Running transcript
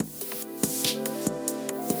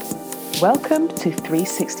Welcome to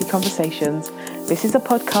 360 Conversations. This is a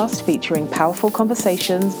podcast featuring powerful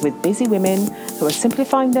conversations with busy women who are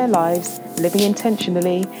simplifying their lives, living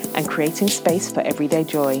intentionally, and creating space for everyday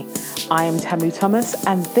joy. I am Tamu Thomas,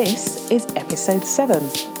 and this is episode 7.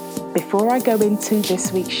 Before I go into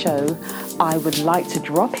this week's show, I would like to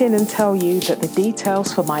drop in and tell you that the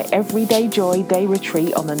details for my Everyday Joy Day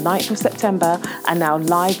Retreat on the 9th of September are now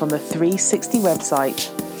live on the 360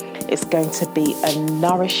 website. It's going to be a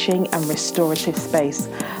nourishing and restorative space.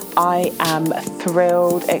 I am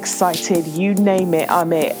thrilled, excited, you name it,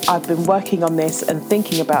 I'm it. I've been working on this and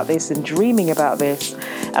thinking about this and dreaming about this,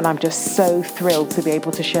 and I'm just so thrilled to be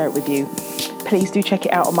able to share it with you. Please do check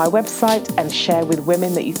it out on my website and share with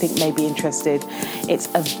women that you think may be interested. It's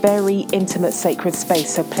a very intimate, sacred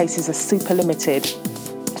space, so places are super limited.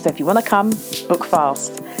 So if you want to come, book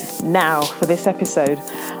fast. Now, for this episode,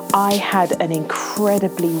 I had an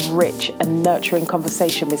incredibly rich and nurturing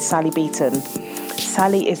conversation with Sally Beaton.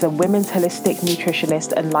 Sally is a women's holistic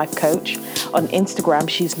nutritionist and life coach. On Instagram,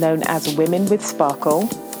 she's known as Women with Sparkle,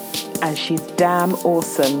 and she's damn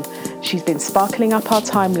awesome. She's been sparkling up our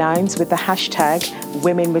timelines with the hashtag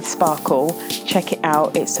Women with Sparkle. Check it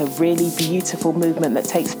out. It's a really beautiful movement that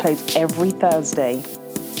takes place every Thursday.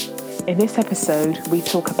 In this episode, we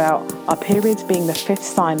talk about our periods being the 5th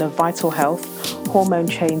sign of vital health, hormone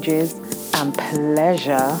changes, and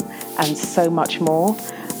pleasure, and so much more.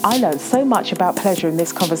 I learned so much about pleasure in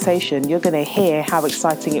this conversation. You're going to hear how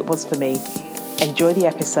exciting it was for me. Enjoy the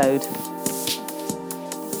episode.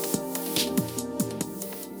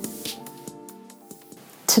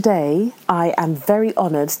 Today, I am very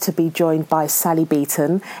honoured to be joined by Sally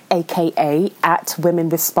Beaton, aka at Women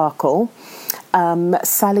with Sparkle.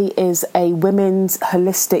 Sally is a women's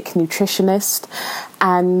holistic nutritionist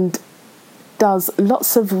and does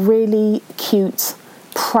lots of really cute,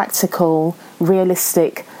 practical,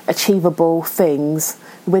 realistic, achievable things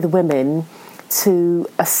with women to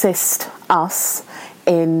assist us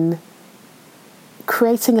in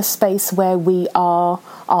creating a space where we are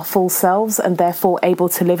our full selves and therefore able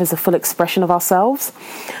to live as a full expression of ourselves.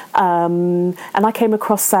 And I came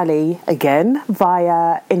across Sally again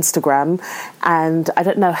via Instagram, and I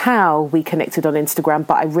don't know how we connected on Instagram,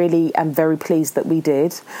 but I really am very pleased that we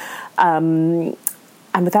did. And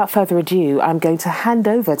without further ado, I'm going to hand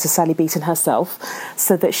over to Sally Beaton herself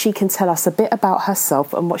so that she can tell us a bit about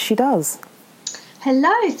herself and what she does.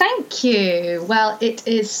 Hello, thank you. Well, it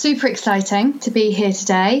is super exciting to be here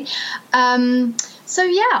today.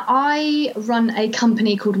 I run a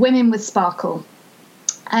company called Women with Sparkle,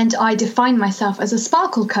 and I define myself as a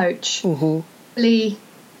sparkle coach. Mm-hmm. I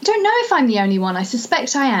don't know if I'm the only one. I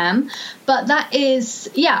suspect I am, but that is,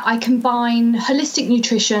 I combine holistic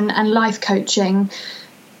nutrition and life coaching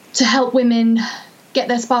to help women get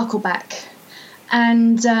their sparkle back.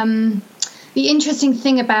 And the interesting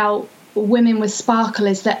thing about Women with Sparkle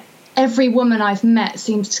is that every woman I've met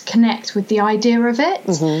seems to connect with the idea of it.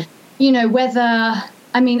 Mm-hmm. You know,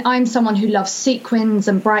 I'm someone who loves sequins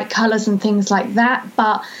and bright colours and things like that,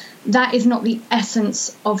 but that is not the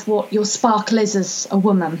essence of what your sparkle is as a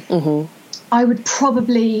woman. Mm-hmm. I would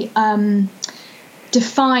probably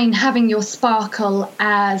define having your sparkle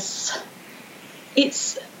as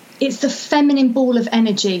it's the feminine ball of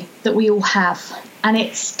energy that we all have, and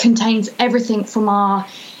it contains everything from our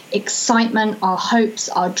excitement, our hopes,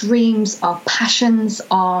 our dreams, our passions,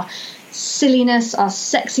 our silliness, our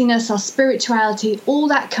sexiness, our spirituality, all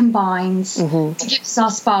that combines to give us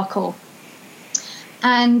our sparkle.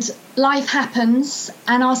 And life happens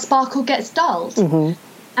and our sparkle gets dulled. Mm-hmm.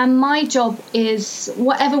 And my job is,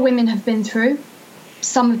 whatever women have been through,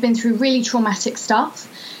 some have been through really traumatic stuff,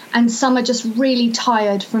 and some are just really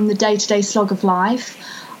tired from the day-to-day slog of life.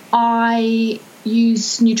 I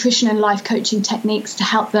use nutrition and life coaching techniques to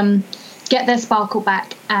help them get their sparkle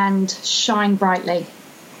back and shine brightly.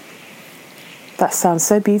 That sounds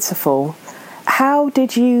so beautiful.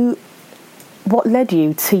 What led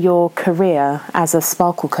you to your career as a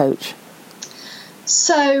sparkle coach?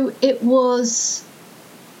 So it was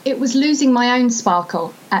losing my own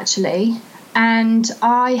sparkle, actually. And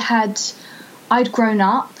I'd grown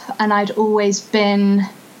up and I'd always been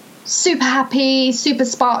super happy, super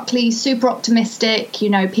sparkly, super optimistic. You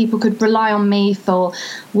know, people could rely on me for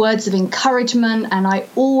words of encouragement, and I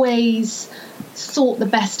always thought the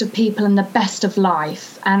best of people and the best of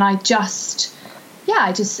life. And I'd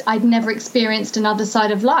never experienced another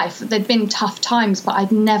side of life. There'd been tough times, but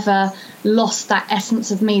I'd never lost that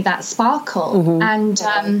essence of me, that sparkle. Mm-hmm.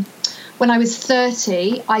 And when I was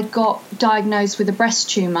 30, I got diagnosed with a breast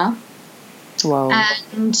tumour. Wow.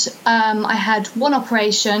 And I had one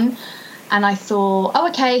operation, And I thought, oh,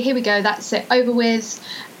 okay, here we go, that's it, over with.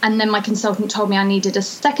 And then my consultant told me I needed a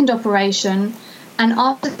second operation. And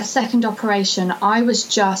after the second operation, I was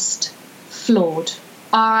just floored.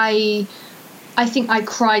 I think I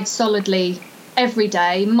cried solidly every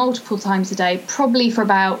day, multiple times a day, probably for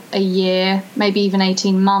about a year, maybe even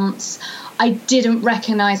 18 months. I didn't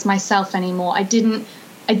recognize myself anymore. I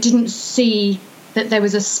didn't see that there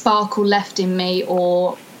was a sparkle left in me,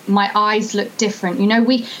 or my eyes looked different. You know,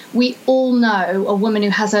 we all know a woman who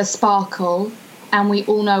has her sparkle, and we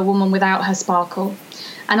all know a woman without her sparkle.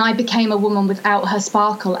 And I became a woman without her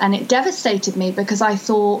sparkle, and it devastated me because I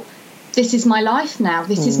thought, this is my life now.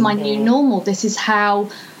 This is my new normal. This is how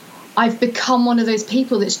I've become one of those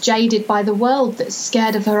people that's jaded by the world, that's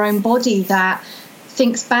scared of her own body, that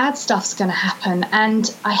thinks bad stuff's going to happen.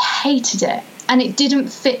 And I hated it, and it didn't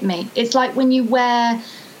fit me. It's like when you wear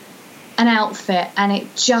an outfit and it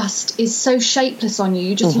just is so shapeless on you,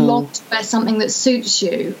 you just long to wear something that suits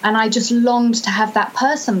you. And I just longed to have that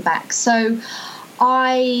person back. So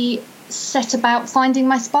I set about finding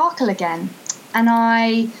my sparkle again.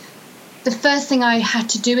 And the first thing I had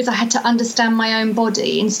to do is I had to understand my own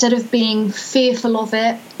body, instead of being fearful of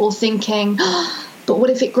it or thinking, oh, but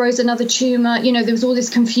what if it grows another tumour? You know, there was all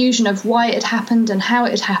this confusion of why it had happened and how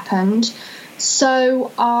it had happened.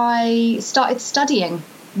 So I started studying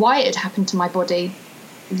why it had happened to my body,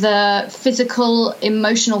 the physical,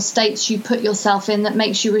 emotional states you put yourself in that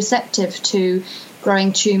makes you receptive to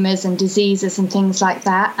growing tumours and diseases and things like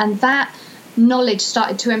that. And that knowledge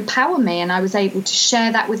started to empower me, and I was able to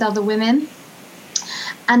share that with other women.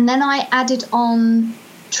 And then I added on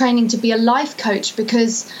training to be a life coach,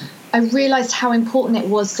 because I realised how important it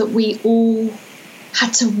was that we all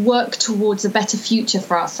had to work towards a better future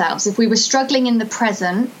for ourselves. If we were struggling in the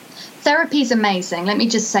present, therapy is amazing. Let me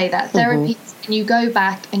just say that. Therapy, and you go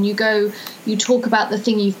back and you talk about the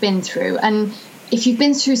thing you've been through. And if you've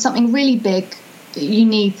been through something really big, you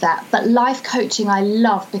need that. But life coaching I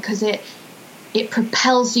love, because it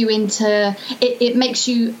propels you into, it makes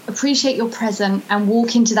you appreciate your present and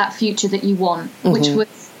walk into that future that you want, which was,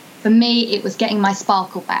 for me, it was getting my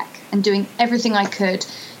sparkle back and doing everything I could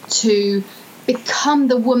to become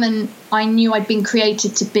the woman I knew I'd been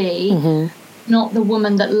created to be, not the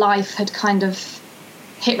woman that life had kind of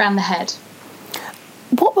hit round the head.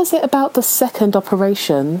 What was it about the second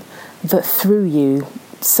operation that threw you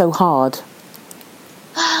so hard?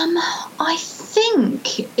 I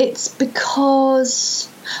think it's because,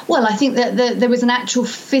 well, I think that there was an actual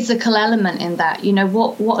physical element in that. You know,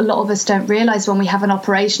 what a lot of us don't realise when we have an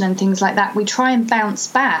operation and things like that, we try and bounce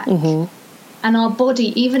back. And our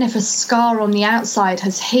body, even if a scar on the outside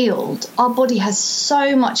has healed, our body has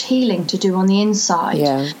so much healing to do on the inside.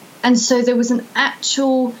 Yeah. And so there was an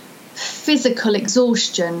actual physical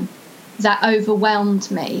exhaustion that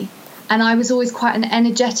overwhelmed me. And I was always quite an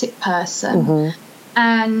energetic person.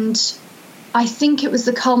 And I think it was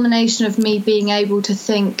the culmination of me being able to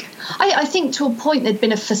think, I think to a point there'd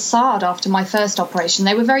been a facade after my first operation.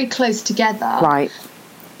 They were very close together. Right.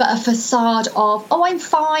 But a facade of, oh, I'm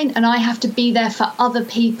fine, and I have to be there for other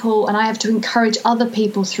people, and I have to encourage other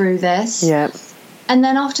people through this. Yeah. And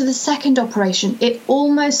then after the second operation, it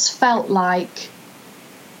almost felt like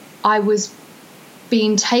I was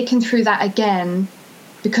being taken through that again,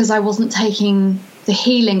 because I wasn't taking the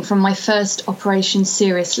healing from my first operation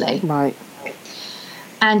seriously. Right.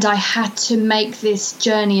 And I had to make this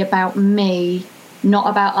journey about me, not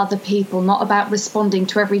about other people, not about responding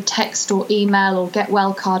to every text or email or get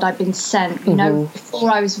well card I've been sent. You know,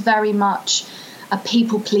 before I was very much a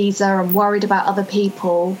people pleaser and worried about other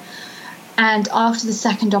people. And after the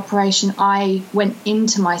second operation, I went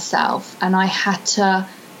into myself, and I had to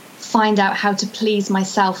find out how to please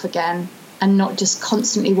myself again and not just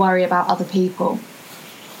constantly worry about other people.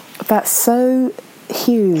 That's so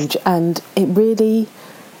huge, and it really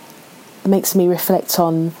makes me reflect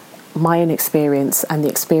on my own experience and the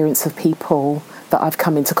experience of people that I've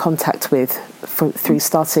come into contact with through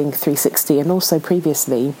starting 360 and also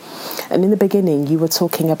previously. And in the beginning, you were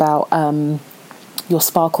talking about your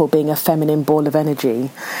sparkle being a feminine ball of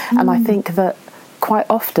energy. And I think that quite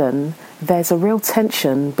often there's a real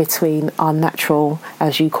tension between our natural,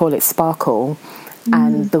 as you call it, sparkle,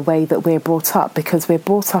 and the way that we're brought up, because we're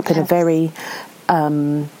brought up in a very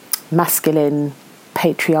masculine,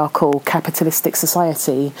 patriarchal, capitalistic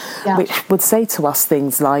society, which would say to us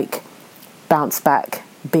things like bounce back,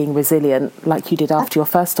 being resilient, like you did after your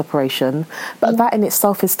first operation. But that in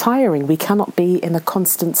itself is tiring. We cannot be in a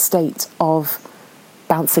constant state of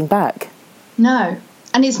bouncing back. No,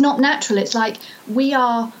 and it's not natural. It's like we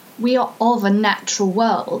are of a natural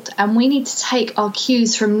world, and we need to take our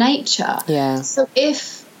cues from nature. Yeah. So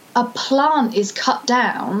if a plant is cut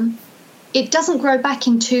down, it doesn't grow back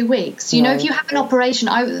in 2 weeks. You know, if you have an operation,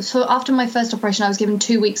 so after my first operation, I was given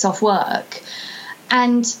 2 weeks off work.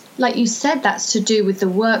 And like you said, that's to do with the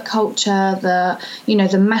work culture, the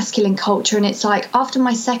masculine culture. And it's like, after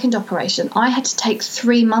my second operation, I had to take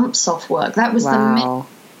 3 months off work. That was the minute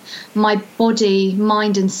my body,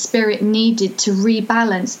 mind and spirit needed to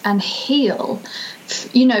rebalance and heal.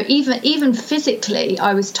 You know, even physically,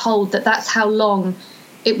 I was told that that's how long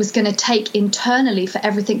it was going to take internally for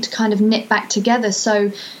everything to kind of knit back together.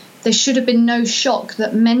 So there should have been no shock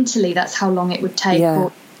that mentally that's how long it would take.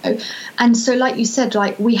 And so, like you said,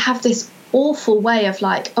 like, we have this awful way of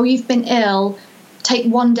like, oh, you've been ill, take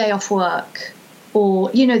 1 day off work.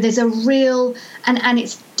 Or, you know, there's a real, and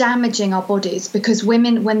it's damaging our bodies, because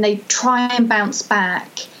women, when they try and bounce back,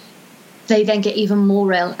 they then get even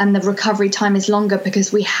more ill, and the recovery time is longer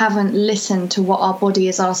because we haven't listened to what our body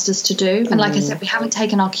has asked us to do. And like I said, we haven't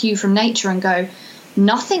taken our cue from nature and go,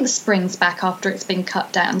 nothing springs back after it's been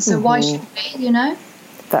cut down. So why should we, you know?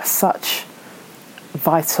 That's such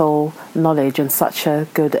vital knowledge and such a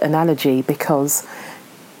good analogy, because,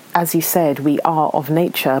 as you said, we are of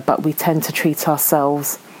nature, but we tend to treat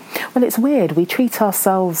ourselves, well, it's weird, we treat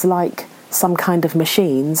ourselves like some kind of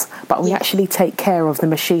machines, but we actually take care of the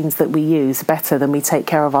machines that we use better than we take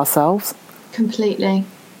care of ourselves. Completely.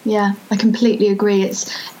 Yeah, I completely agree.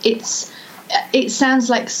 It sounds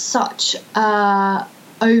like such a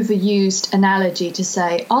overused analogy to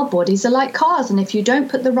say our bodies are like cars, and if you don't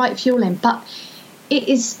put the right fuel in, but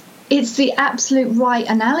it's the absolute right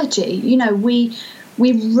analogy. You know, we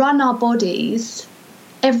run our bodies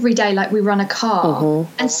every day like we run a car,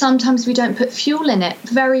 and sometimes we don't put fuel in it.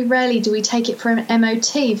 Very rarely do we take it for an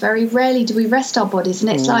MOT. Very rarely do we rest our bodies.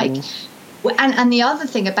 And it's like, and the other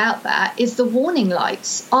thing about that is the warning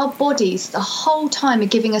lights. Our bodies the whole time are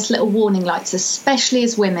giving us little warning lights, especially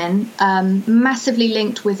as women, massively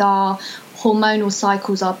linked with our hormonal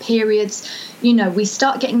cycles, our periods. You know, we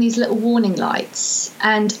start getting these little warning lights,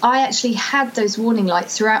 and I actually had those warning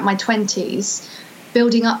lights throughout my 20s,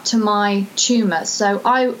 building up to my tumour. So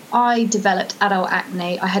I developed adult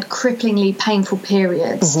acne. I had cripplingly painful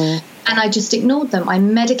periods, and I just ignored them. I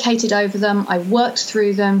medicated over them. I worked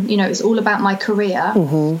through them. You know, it was all about my career.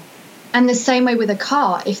 And the same way with a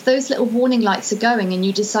car. If those little warning lights are going and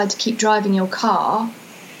you decide to keep driving your car,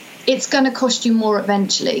 it's going to cost you more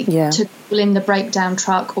eventually to pull in the breakdown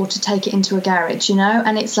truck or to take it into a garage, you know?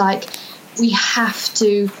 And it's like, we have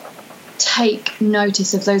to take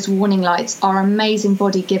notice of those warning lights our amazing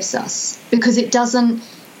body gives us, because it doesn't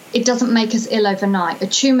make us ill overnight. A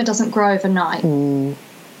tumour doesn't grow overnight.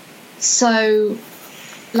 So,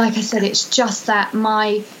 like I said, it's just that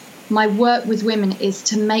my work with women is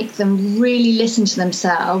to make them really listen to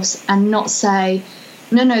themselves and not say,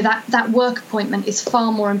 no, that work appointment is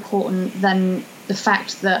far more important than the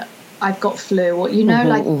fact that I've got flu, or, you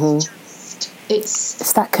know,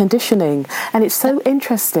 it's that conditioning. And it's so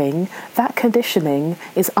interesting, that conditioning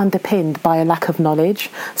is underpinned by a lack of knowledge.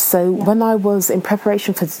 So when I was in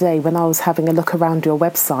preparation for today, when I was having a look around your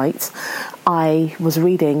website, I was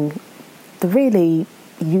reading the really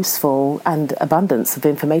useful and abundance of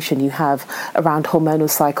information you have around hormonal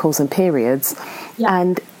cycles and periods.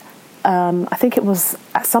 And I think it was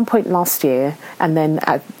at some point last year, and then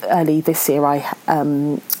early this year, I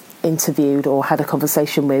interviewed or had a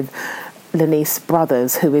conversation with Lenice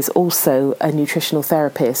Brothers, who is also a nutritional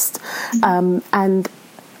therapist. And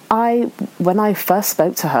when I first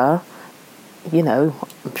spoke to her, you know,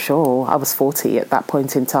 I'm sure I was 40 at that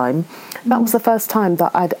point in time. That was the first time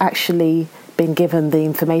that I'd actually been given the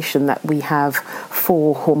information that we have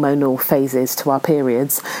 4 hormonal phases to our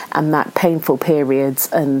periods, and that painful periods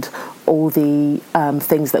and all the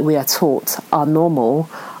things that we are taught are normal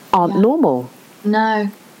aren't normal. No.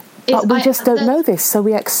 But we just don't know this, so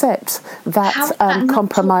we accept that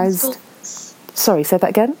compromised... Sorry, say that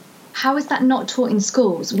again? How is that not taught in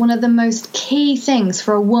schools? One of the most key things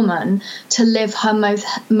for a woman to live her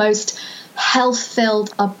most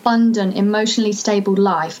health-filled, abundant, emotionally stable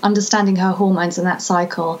life, understanding her hormones and that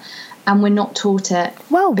cycle, and we're not taught it.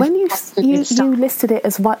 Well, when you listed it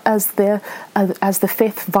as the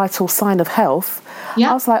 5th vital sign of health,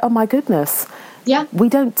 I was like, oh my goodness. Yeah. We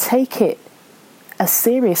don't take it as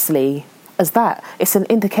seriously as that. It's an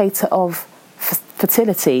indicator of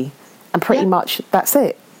fertility, and pretty much that's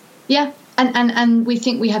it. Yeah. And we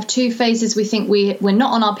think we have 2 phases. We think we're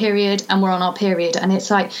not on our period and we're on our period. And it's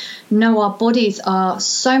like, no, our bodies are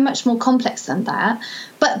so much more complex than that.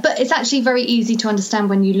 But it's actually very easy to understand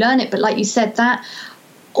when you learn it. But like you said, that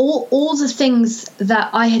all the things that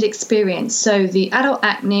I had experienced, so the adult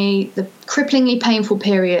acne, the cripplingly painful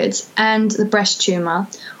periods, and the breast tumour,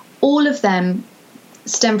 all of them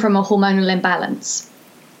stem from a hormonal imbalance.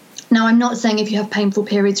 Now, I'm not saying if you have painful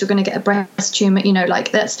periods, you're going to get a breast tumor, you know,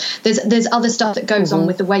 like there's other stuff that goes on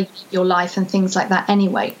with the way you live your life and things like that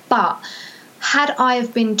anyway. But had I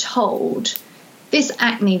have been told, this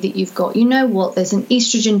acne that you've got, you know what, there's an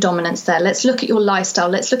estrogen dominance there. Let's look at your lifestyle.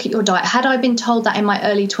 Let's look at your diet. Had I been told that in my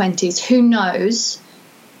early 20s, who knows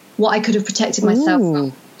what I could have protected myself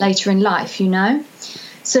from later in life, you know?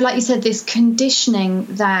 So like you said, this conditioning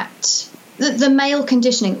that... The male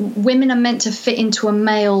conditioning, women are meant to fit into a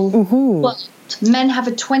male world. Men have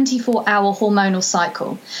a 24-hour hormonal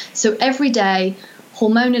cycle. So every day,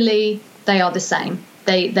 hormonally, they are the same.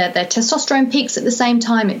 Their testosterone peaks at the same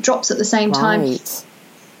time. It drops at the same time.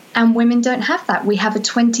 And women don't have that. We have a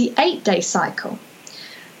 28-day cycle.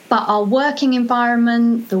 But our working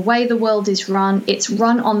environment, the way the world is run, it's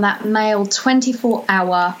run on that male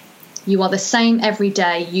 24-hour. You are the same every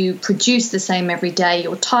day. You produce the same every day.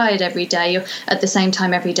 You're tired every day. You're at the same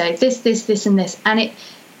time every day. This, and this. And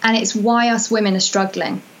it's why us women are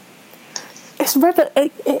struggling. It's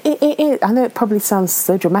I know it probably sounds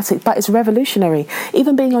so dramatic, but it's revolutionary.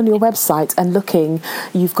 Even being on your website and looking,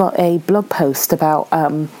 you've got a blog post about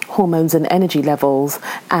hormones and energy levels,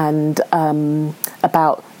 and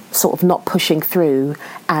about sort of not pushing through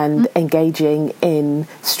and engaging in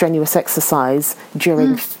strenuous exercise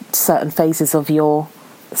during certain phases of your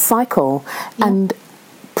cycle. And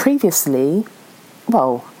previously,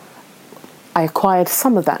 well, I acquired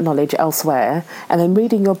some of that knowledge elsewhere, and then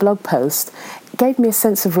reading your blog post gave me a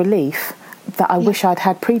sense of relief that I wish I'd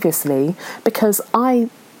had previously, because I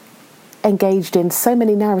engaged in so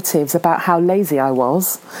many narratives about how lazy I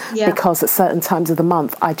was, because at certain times of the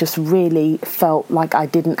month I just really felt like I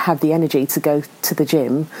didn't have the energy to go to the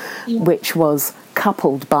gym, which was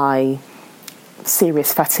coupled by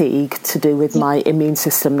serious fatigue to do with my immune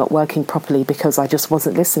system not working properly because I just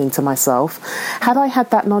wasn't listening to myself. Had I had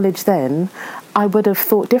that knowledge then, I would have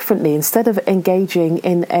thought differently. Instead of engaging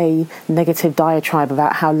in a negative diatribe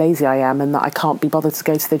about how lazy I am and that I can't be bothered to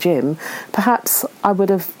go to the gym, perhaps I would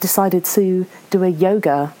have decided to do a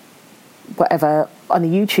yoga, whatever, on a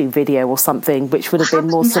YouTube video or something, which would have been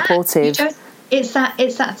more supportive. It's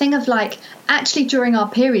that thing of like, actually during our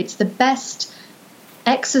periods, the best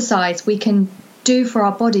exercise we can do for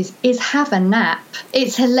our bodies is have a nap.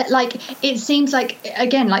 It's like, it seems like,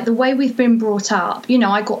 again, like the way we've been brought up, you know,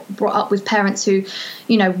 I got brought up with parents who,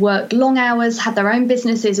 you know, worked long hours, had their own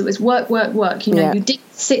businesses. It was work, you know, you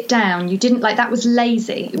didn't sit down, you didn't, like, that was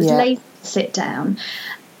lazy. It was lazy to sit down.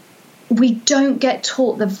 We don't get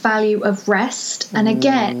taught the value of rest. And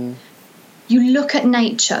again, you look at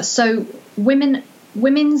nature. So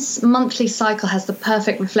women's monthly cycle has the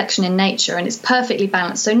perfect reflection in nature, and it's perfectly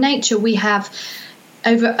balanced. So nature, we have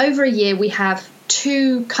over a year, we have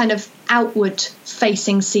two kind of outward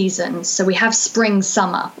facing seasons. So we have spring,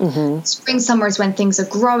 summer. Spring, summer is when things are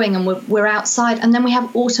growing and we're outside. And then we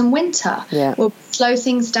have autumn, winter. We'll slow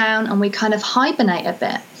things down and we kind of hibernate a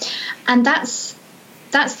bit. And that's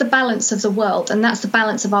the balance of the world, and that's the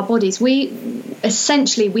balance of our bodies. We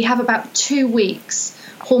have about 2 weeks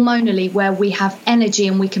hormonally where we have energy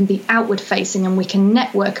and we can be outward facing and we can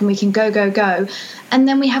network and we can go. And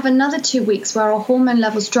then we have another 2 weeks where our hormone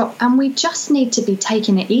levels drop and we just need to be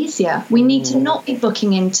taking it easier. We need to not be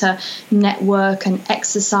booking into network and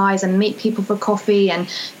exercise and meet people for coffee and,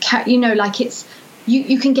 you know, like it's,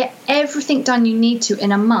 you can get everything done you need to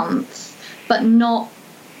in a month, but not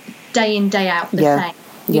day in, day out the same.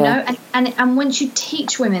 You know, and once you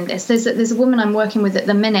teach women this, there's a woman I'm working with at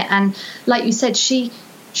the minute, and like you said, she'd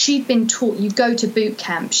been taught, you go to boot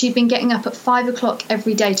camp. She'd been getting up at 5 o'clock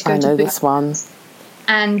every day to go to boot camp. I know this one.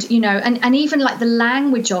 And, you know, and even like the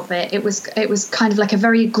language of it, it was kind of like a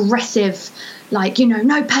very aggressive, like, you know,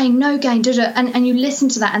 no pain, no gain, and you listen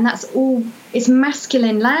to that, and that's all, it's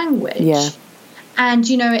masculine language. Yeah. And,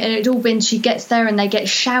 you know, it had all been, she gets there and they get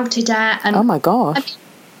shouted at. And, oh, my gosh. I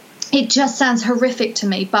mean, it just sounds horrific to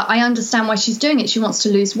me, but I understand why she's doing it. She wants to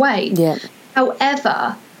lose weight. Yeah.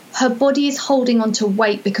 However, her body is holding on to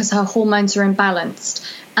weight because her hormones are imbalanced.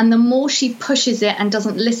 And the more she pushes it and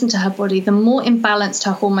doesn't listen to her body, the more imbalanced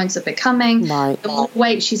her hormones are becoming, the more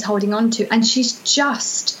weight she's holding on to. And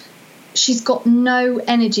she's got no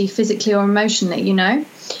energy physically or emotionally, you know?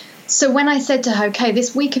 So when I said to her, okay,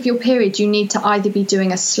 this week of your period, you need to either be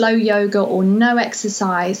doing a slow yoga or no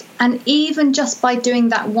exercise. And even just by doing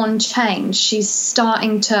that one change, she's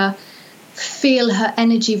starting to feel her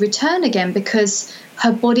energy return again because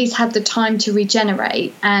her body's had the time to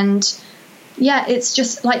regenerate. And yeah, it's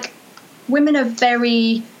just like women are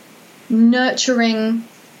very nurturing,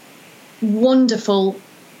 wonderful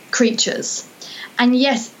creatures. And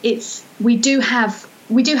yes, we do have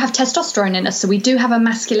we do have testosterone in us, so we do have a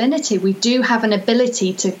masculinity, we do have an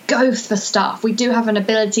ability to go for stuff, we do have an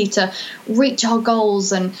ability to reach our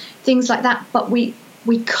goals and things like that, but we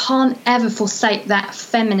can't ever forsake that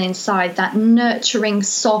feminine side, that nurturing,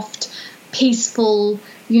 soft, peaceful,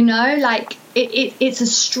 like it's a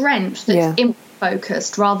strength that's inward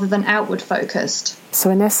focused rather than outward focused. So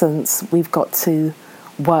in essence, we've got to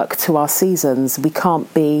work to our seasons. We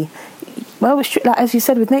can't be, as you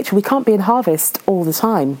said with nature, we can't be in harvest all the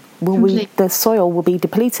time. The soil will be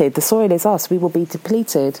depleted. The soil is us. We will be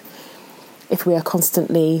depleted if we are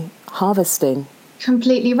constantly harvesting.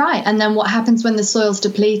 Completely right. And then what happens when the soil's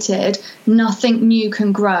depleted? Nothing new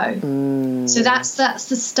can grow. So that's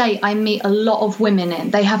the state I meet a lot of women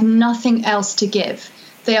in. They have nothing else to give.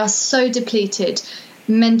 They are so depleted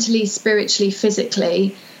mentally, spiritually,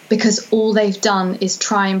 physically, because all they've done is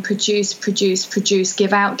try and produce,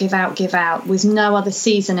 give out with no other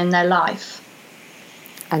season in their life.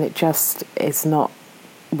 And it just is not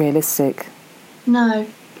realistic. No.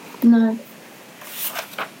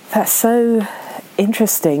 That's so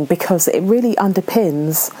interesting, because it really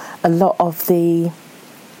underpins a lot of the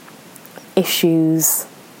issues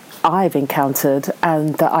I've encountered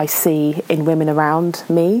and that I see in women around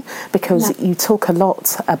me, because you talk a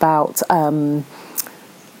lot about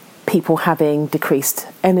people having decreased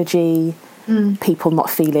energy, people not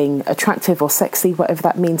feeling attractive or sexy, whatever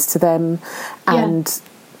that means to them, and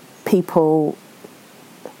people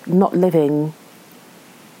not living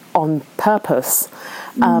on purpose.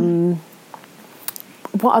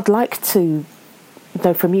 What I'd like to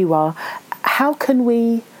know from you are, how can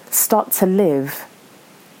we start to live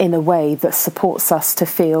in a way that supports us to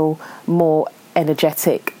feel more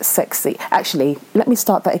energetic, sexy? Actually, let me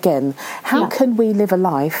start that again. How can we live a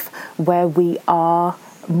life where we are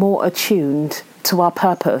more attuned to our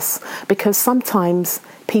purpose? Because sometimes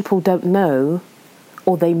people don't know,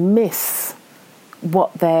 or they miss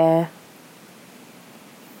what their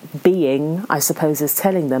being, I suppose, is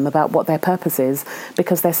telling them about what their purpose is,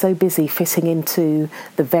 because they're so busy fitting into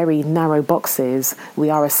the very narrow boxes we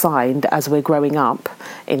are assigned as we're growing up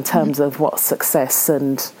in terms of what success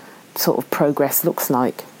and sort of progress looks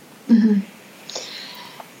like.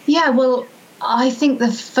 Yeah, well, I think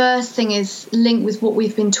the first thing is linked with what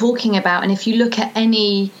we've been talking about. And if you look at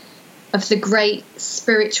any of the great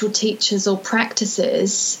spiritual teachers or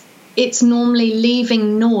practices, it's normally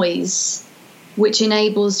leaving noise, which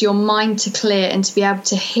enables your mind to clear and to be able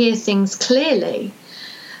to hear things clearly.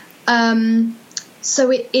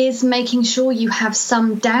 So it is making sure you have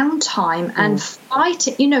some downtime and fight.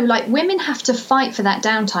 Like women have to fight for that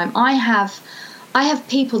downtime. I have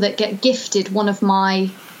people that get gifted one of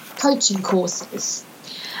my coaching courses,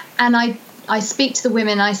 and I speak to the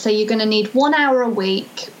women. I say, you're going to need 1 hour a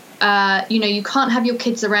week. You can't have your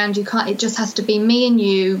kids around. It just has to be me and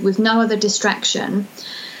you with no other distraction.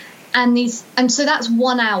 And so that's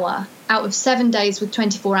 1 hour out of 7 days with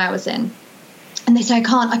 24 hours in. And they say, I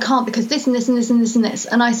can't because this and this and this and this and this.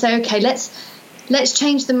 And I say, okay, let's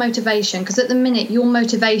change the motivation, because at the minute your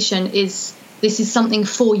motivation is this is something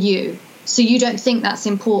for you, so you don't think that's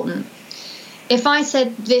important. If I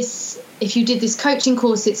said this, if you did this coaching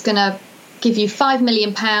course, it's going to give you £5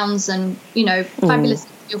 million and, fabulous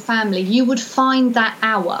for your family, you would find that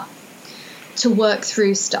hour to work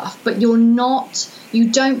through stuff, but you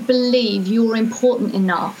don't believe you're important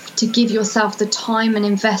enough to give yourself the time and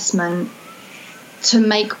investment to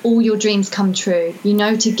make all your dreams come true,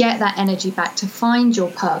 to get that energy back, to find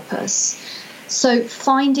your purpose. So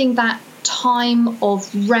finding that time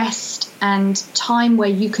of rest and time where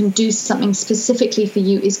you can do something specifically for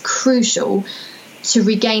you is crucial to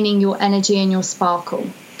regaining your energy and your sparkle.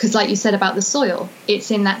 Because like you said about the soil,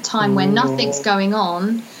 it's in that time where nothing's going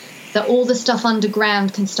on that all the stuff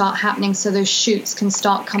underground can start happening, so those shoots can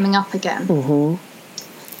start coming up again.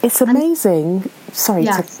 It's amazing,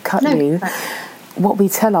 to cut you, what we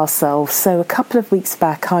tell ourselves. So a couple of weeks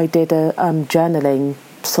back, I did a journaling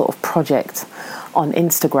sort of project on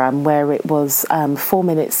Instagram where it was 4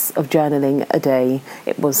 minutes of journaling a day.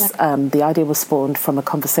 It was the idea was spawned from a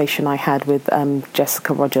conversation I had with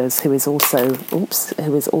Jessica Rogers, who is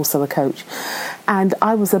also a coach, and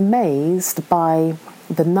I was amazed by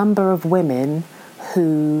the number of women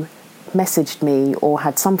who messaged me or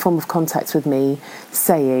had some form of contact with me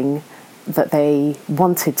saying that they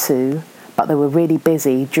wanted to, but they were really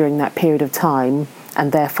busy during that period of time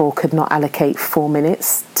and therefore could not allocate 4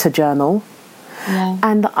 minutes to journal.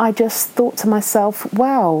 And I just thought to myself,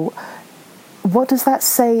 wow, what does that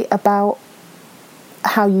say about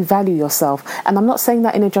how you value yourself. And I'm not saying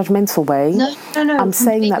that in a judgmental way. No. I'm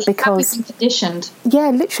saying that because we've been conditioned. Yeah,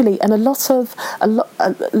 literally. And a lot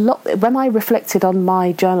when I reflected on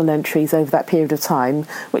my journal entries over that period of time,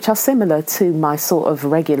 which are similar to my sort of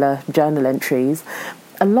regular journal entries,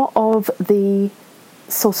 a lot of the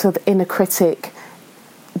sort of inner critic,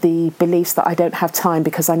 the beliefs that I don't have time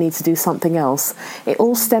because I need to do something else, it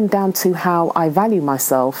all stemmed down to how I value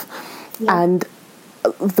myself. Yeah. And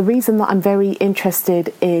the reason that I'm very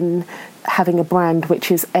interested in having a brand which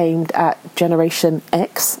is aimed at Generation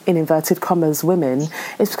X, in inverted commas, women,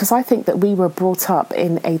 is because I think that we were brought up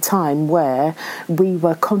in a time where we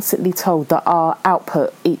were constantly told that our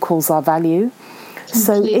output equals our value. Completely.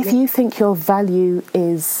 So if you think your value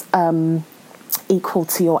is equal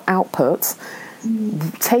to your output,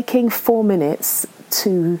 taking 4 minutes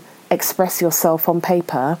to express yourself on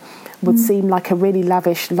paper would seem like a really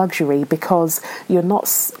lavish luxury, because you're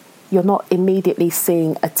not immediately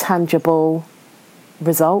seeing a tangible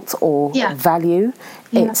result or value.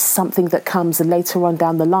 It's something that comes later on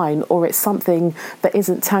down the line, or it's something that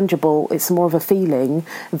isn't tangible, it's more of a feeling,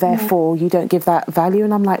 therefore you don't give that value.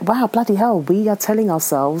 And I'm like, wow, bloody hell, we are telling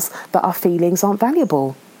ourselves that our feelings aren't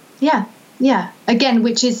valuable. Again,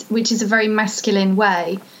 which is a very masculine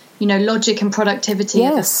way, logic and productivity,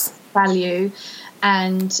 yes, value,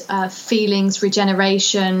 and feelings,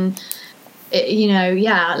 regeneration,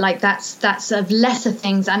 like that's of lesser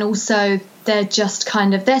things. And also they're just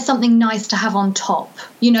kind of, there's something nice to have on top,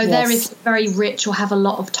 there is very rich or have a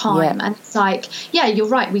lot of time. And it's like, you're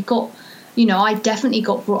right, we got, I definitely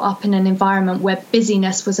got brought up in an environment where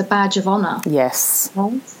busyness was a badge of honor. Yes.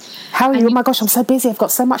 How are you? Oh my gosh, I'm so busy, I've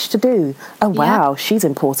got so much to do. Oh wow, she's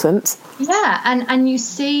important. And you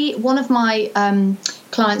see, one of my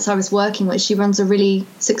clients I was working with, she runs a really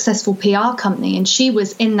successful PR company, and she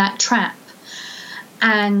was in that trap.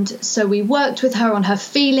 And so we worked with her on her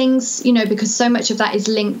feelings, because so much of that is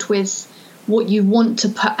linked with what you want to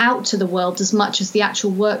put out to the world as much as the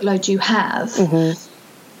actual workload you have.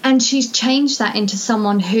 And she's changed that into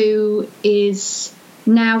someone who is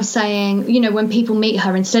now saying, when people meet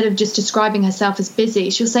her, instead of just describing herself as busy,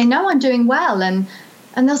 she'll say, no, I'm doing well. And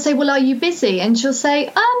they'll say, well, are you busy? And she'll say,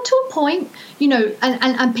 to a point,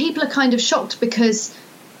 and people are kind of shocked, because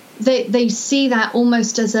they see that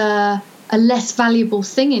almost as a less valuable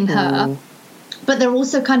thing in her, but they're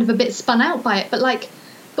also kind of a bit spun out by it.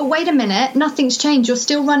 But wait a minute, nothing's changed. You're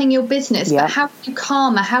still running your business. But how are you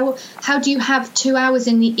calmer? How do you have 2 hours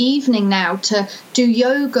in the evening now to do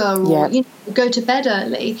yoga or go to bed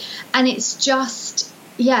early? And it's just,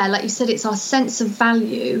 like you said, it's our sense of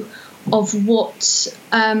value of what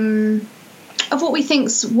we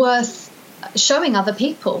think's worth showing other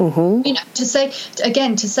people. To say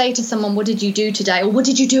to someone, what did you do today, or what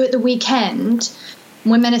did you do at the weekend?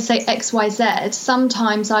 When men say XYZ,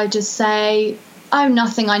 sometimes I just say, oh,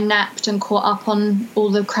 nothing, I napped and caught up on all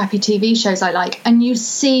the crappy TV shows I like. And you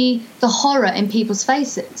see the horror in people's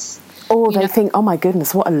faces. Or they think, oh my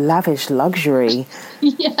goodness, what a lavish luxury.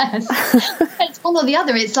 Yes. It's one or the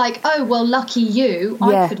other. It's like, oh, well, lucky you,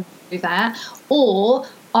 I couldn't do that. Or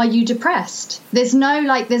are you depressed? There's no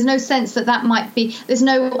sense that might be, there's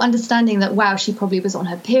no understanding that, wow, she probably was on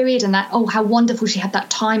her period, and that, oh, how wonderful, she had that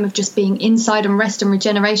time of just being inside and rest and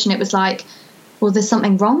regeneration. It was like, well, there's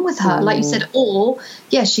something wrong with her, like you said. Or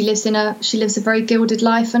she lives a very gilded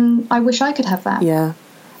life, and I wish I could have that.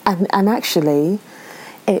 And actually,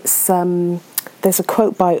 it's there's a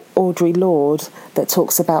quote by Audre Lorde that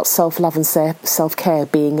talks about self-love and self-care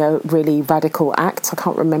being a really radical act. I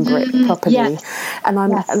can't remember it properly. And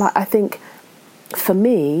I think for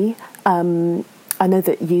me, I know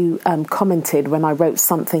that you commented when I wrote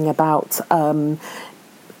something about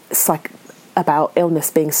about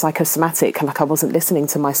illness being psychosomatic, like I wasn't listening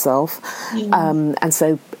to myself, and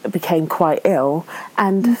so became quite ill.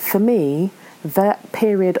 And for me, that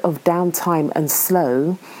period of downtime and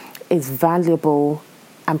slow is valuable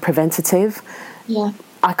and preventative. I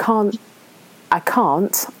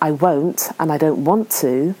won't, and I don't want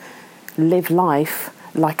to live life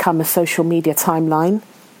like I'm a social media timeline.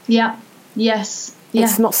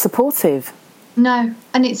 It's not supportive. No,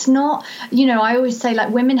 and it's not, I always say, like,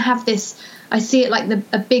 women have this, I see it like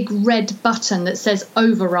a big red button that says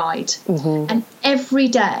override. And every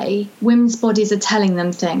day women's bodies are telling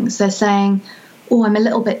them things. They're saying, oh, I'm a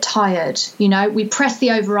little bit tired. We press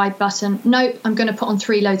the override button. No, I'm going to put on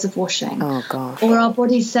 3 loads of washing. Oh, gosh. Or our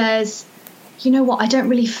body says, you know what, I don't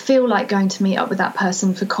really feel like going to meet up with that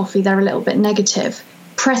person for coffee. They're a little bit negative.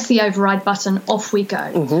 Press the override button, off we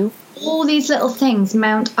go. All these little things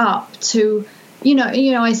mount up to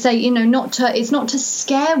I say, it's not to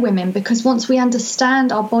scare women, because once we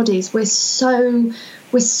understand our bodies, we're so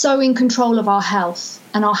in control of our health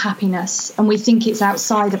and our happiness, and we think it's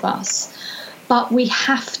outside of us. But we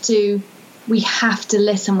have to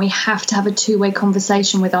listen. We have to have a two-way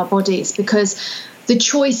conversation with our bodies, because the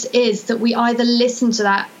choice is that we either listen to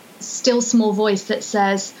that still small voice that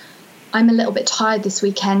says, I'm a little bit tired this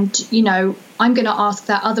weekend, I'm going to ask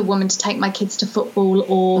that other woman to take my kids to football,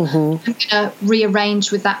 or I'm going to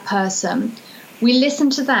rearrange with that person. We listen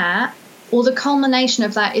to that, or the culmination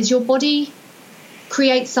of that is your body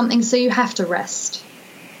creates something, so you have to rest.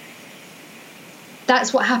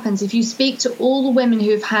 That's what happens. If you speak to all the women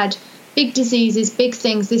who have had big diseases, big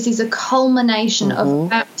things, this is a culmination of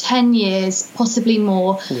about 10 years, possibly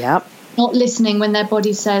more, not listening when their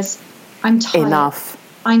body says, I'm tired. Enough.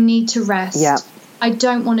 I need to rest. Yep. I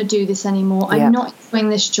don't want to do this anymore. I'm not enjoying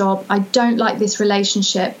this job. I don't like this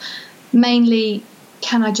relationship. Mainly,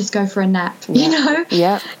 can I just go for a nap?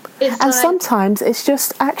 Yeah. And sometimes it's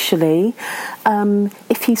just actually,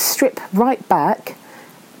 if you strip right back,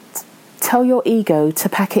 tell your ego to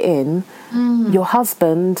pack it in. Your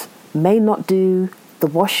husband may not do the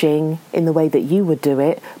washing in the way that you would do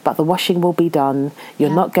it, but the washing will be done. You're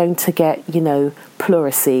not going to get,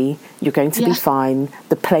 pleurisy. You're going to be fine.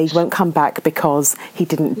 The plague won't come back because he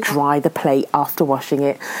didn't dry the plate after washing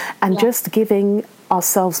it. And just giving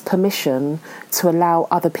ourselves permission to allow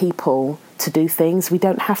other people to do things. We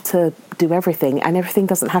don't have to do everything, and everything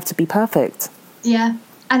doesn't have to be perfect. Yeah.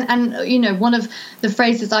 And one of the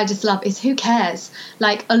phrases I just love is, who cares?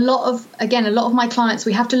 Like a lot of my clients,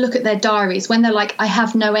 we have to look at their diaries when they're like, I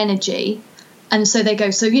have no energy. And so they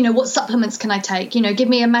go, so, what supplements can I take? Give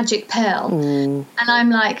me a magic pill. And I'm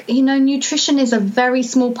like, nutrition is a very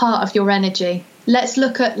small part of your energy. Let's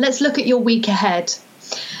look at your week ahead.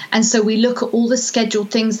 And so we look at all the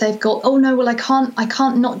scheduled things they've got. Oh no, well I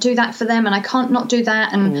can't not do that for them, and I can't not do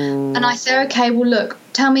that. And I say, okay, well look,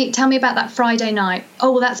 tell me about that Friday night.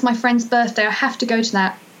 Oh well, that's my friend's birthday. I have to go to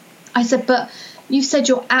that. I said, but you said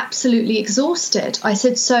you're absolutely exhausted. I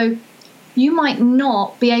said, so you might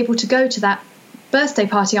not be able to go to that birthday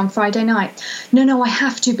party on Friday night. No, I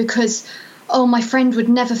have to, because my friend would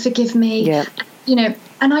never forgive me. Yeah.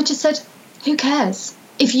 And I just said, who cares?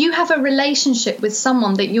 If you have a relationship with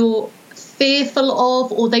someone that you're fearful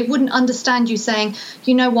of, or they wouldn't understand you saying,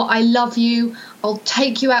 you know what, I love you, I'll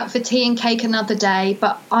take you out for tea and cake another day,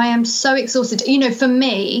 but I am so exhausted. For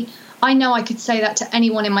me, I know I could say that to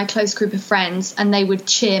anyone in my close group of friends and they would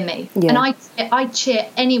cheer me. Yeah. And I cheer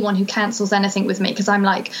anyone who cancels anything with me, because I'm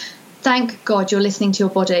like, thank God you're listening to your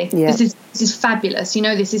body. Yeah. This is fabulous.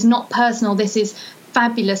 This is not personal. This is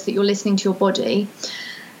fabulous that you're listening to your body.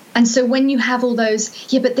 And so when you have all those,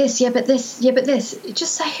 but this, but this, but this,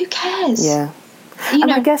 just say, who cares? Yeah.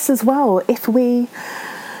 And I guess as well,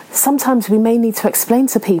 sometimes we may need to explain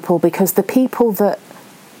to people, because the people that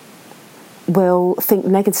will think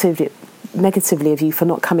negatively of you for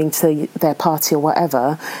not coming to their party or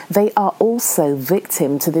whatever, they are also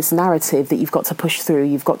victim to this narrative that you've got to push through,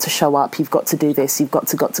 you've got to show up, you've got to do this, you've got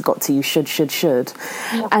to, you should.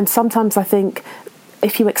 Yeah. And sometimes I think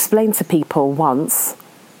if you explain to people once,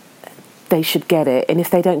 they should get it, and if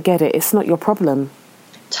they don't get it, it's not your problem.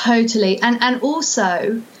 Totally. And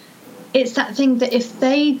also it's that thing that if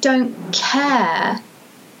they don't care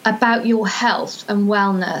about your health and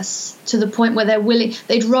wellness to the point where they're willing,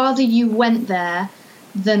 they'd rather you went there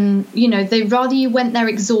than, they'd rather you went there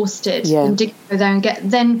exhausted than didn't go there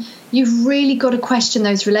then you've really got to question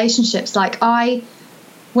those relationships. Like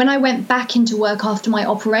when I went back into work after my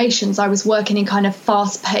operations, I was working in kind of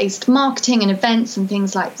fast-paced marketing and events and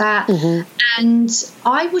things like that. Mm-hmm. And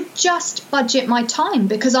I would just budget my time,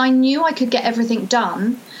 because I knew I could get everything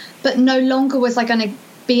done, but no longer was I going to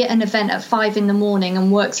be at an event at 5 a.m.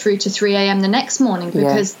 and work through to 3 a.m. the next morning,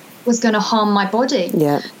 because it was going to harm my body.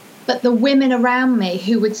 Yeah. But the women around me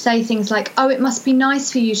who would say things like, oh, it must be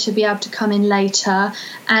nice for you to be able to come in later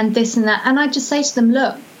and this and that. And I just say to them,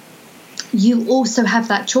 look, you also have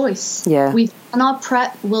that choice. Yeah. We've done our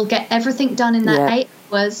prep. We'll get everything done in that 8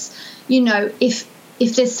 hours.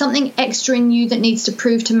 If there's something extra in you that needs to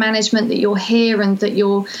prove to management that you're here and that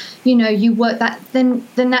you work that, then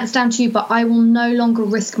that's down to you. But I will no longer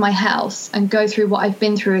risk my health and go through what I've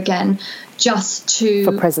been through again just to...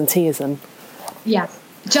 For presenteeism. Yeah.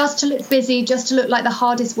 Just to look busy, just to look like the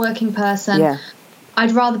hardest working person. Yeah.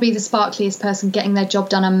 I'd rather be the sparkliest person getting their job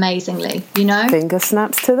done amazingly, you know? Finger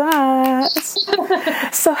snaps to that.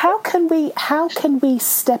 So how can we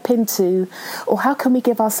step into, or how can we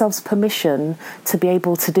give ourselves permission to be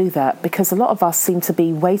able to do that? Because a lot of us seem to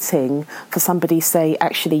be waiting for somebody to say,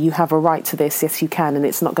 actually, you have a right to this. Yes, you can. And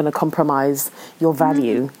it's not going to compromise your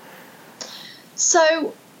value.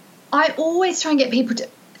 So I always try and get people to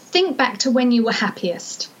think back to when you were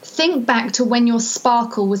happiest. Think back to when your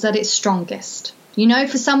sparkle was at its strongest. You know,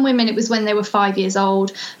 for some women, it was when they were 5 years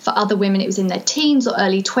old. For other women, it was in their teens or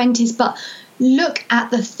early 20s. But look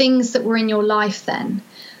at the things that were in your life then.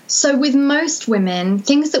 So with most women,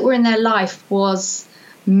 things that were in their life was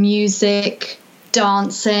music,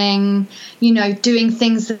 dancing, you know, doing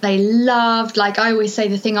things that they loved. Like I always say,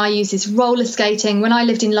 the thing I use is roller skating. When I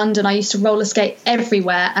lived in London, I used to roller skate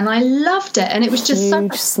everywhere and I loved it. And it was just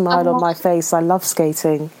huge smile on my face. I love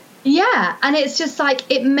skating. Yeah, and it's just like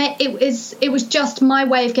it was just my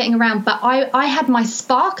way of getting around. But I had my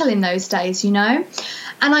sparkle in those days, you know,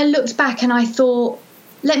 and I looked back and I thought,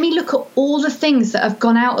 let me look at all the things that have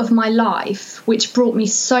gone out of my life which brought me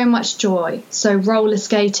so much joy. So roller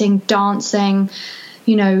skating, dancing,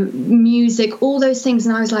 you know, music, all those things.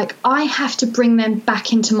 And I was like, I have to bring them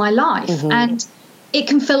back into my life. Mm-hmm. And it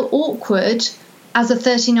can feel awkward as a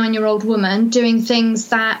 39-year-old woman doing things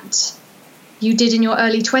that you did in your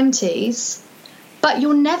early 20s, but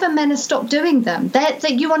you're never meant to stop doing them. That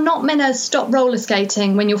you are not meant to stop roller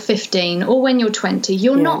skating when you're 15 or when you're 20.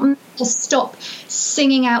 You're not meant to stop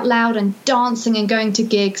singing out loud and dancing and going to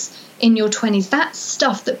gigs in your 20s. That's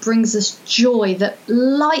stuff that brings us joy, that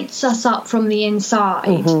lights us up from the inside.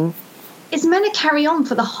 Mm-hmm. It's meant to carry on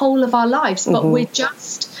for the whole of our lives, but we're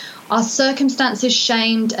just... Our circumstances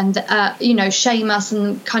shamed and, you know, shame us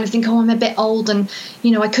and kind of think, oh, I'm a bit old and,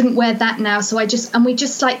 you know, I couldn't wear that now. So we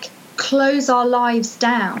just like close our lives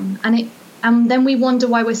down and then we wonder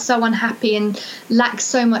why we're so unhappy and lack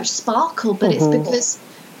so much sparkle. But it's because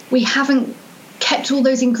we haven't kept all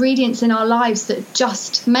those ingredients in our lives that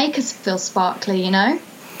just make us feel sparkly, you know?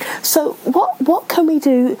 So what can we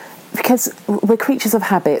do? Because we're creatures of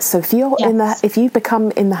habit. So if you're if you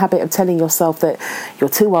become in the habit of telling yourself that you're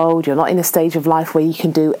too old, you're not in a stage of life where you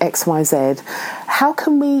can do X, Y, Z, how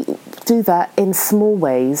can we do that in small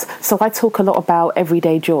ways? So I talk a lot about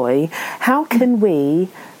everyday joy. How can we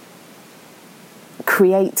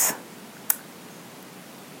create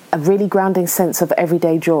a really grounding sense of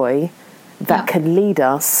everyday joy that can lead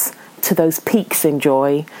us to those peaks in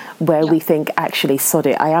joy where we think, actually, sod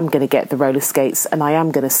it, I am going to get the roller skates and I am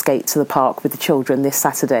going to skate to the park with the children this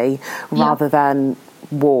Saturday rather than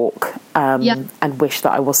walk and wish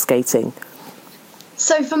that I was skating?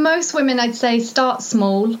 So for most women, I'd say start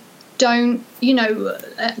small. Don't, you know,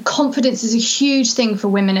 confidence is a huge thing for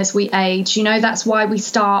women as we age. You know, that's why we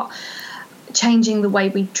start changing the way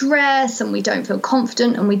we dress and we don't feel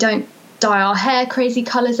confident and we don't dye our hair crazy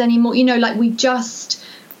colours anymore. You know, like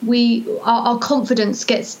our confidence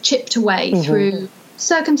gets chipped away through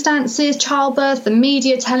circumstances, childbirth, the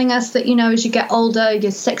media telling us that, you know, as you get older,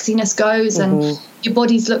 your sexiness goes and your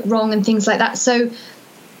bodies look wrong and things like that. So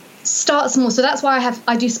start small. So that's why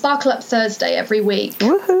I do Sparkle Up Thursday every week.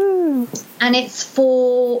 Woohoo! And it's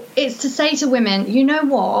to say to women, you know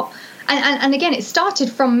what? And again, it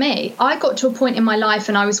started from me. I got to a point in my life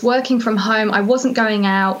and I was working from home. I wasn't going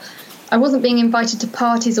out. I wasn't being invited to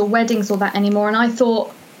parties or weddings or that anymore. And I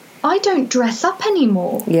thought, I don't dress up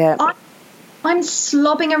anymore. Yeah. I'm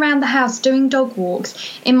slobbing around the house doing dog walks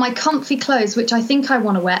in my comfy clothes, which I think I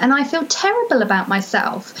want to wear, and I feel terrible about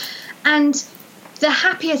myself. And the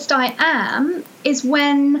happiest I am is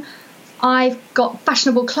when I've got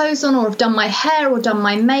fashionable clothes on or I've done my hair or done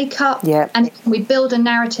my makeup and we build a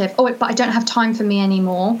narrative. Oh, but I don't have time for me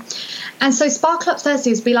anymore. And so Sparkle Up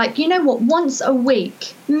Thursdays be like, you know what, once a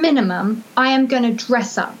week minimum, I am going to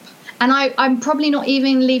dress up. And I'm probably not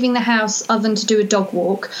even leaving the house other than to do a dog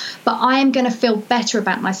walk, but I am going to feel better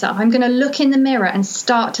about myself. I'm going to look in the mirror and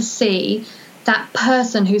start to see that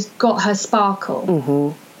person who's got her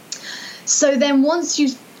sparkle. So then once you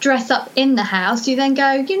dress up in the house, you then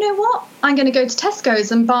go, you know what? I'm going to go to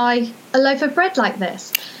Tesco's and buy a loaf of bread like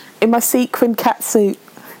this. In my sequin catsuit.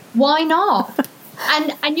 Why not?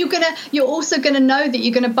 And you're also going to know that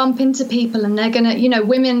you're going to bump into people and they're going to, you know,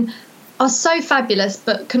 women are so fabulous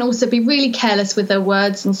but can also be really careless with their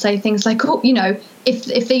words and say things like, oh, you know,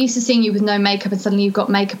 if they're used to seeing you with no makeup and suddenly you've got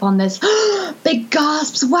makeup on, there's big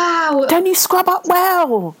gasps, wow, don't you scrub up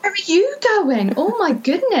well, where are you going, oh my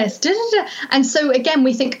goodness, da-da-da. And so again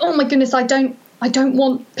we think, oh my goodness, I don't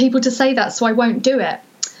want people to say that, so I won't do it.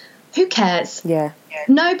 who cares? Yeah.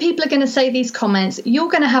 No, people are going to say these comments. You're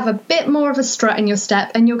going to have a bit more of a strut in your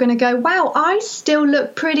step, and you're going to go, wow, I still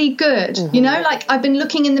look pretty good. You know, like I've been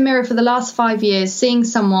looking in the mirror for the last 5 years, seeing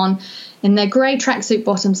someone in their grey tracksuit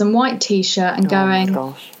bottoms and white T-shirt and going,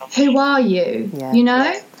 who are you? Yeah. You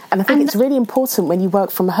know? And I think it's really important when you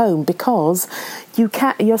work from home, because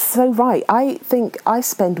you're so right. I think I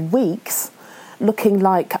spend weeks looking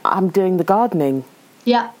like I'm doing the gardening.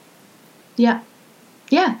 Yeah.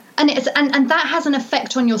 And and that has an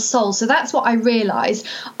effect on your soul. So that's what I realised.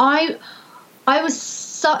 I was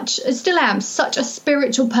still am such a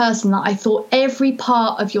spiritual person that I thought every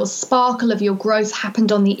part of your sparkle, of your growth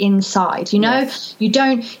happened on the inside. You know, you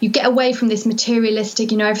get away from this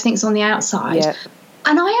materialistic, everything's on the outside. Yeah.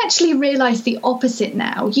 And I actually realise the opposite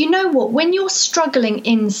now. You know what? When you're struggling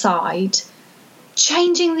inside,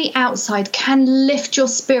 changing the outside can lift your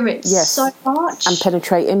spirit so much. And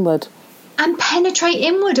penetrate inward. And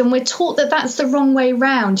we're taught that that's the wrong way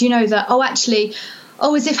round. You know, that,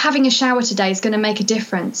 as if having a shower today is going to make a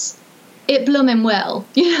difference. It blooming will,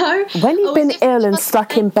 When you've been ill and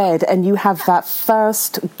stuck in bed and you have that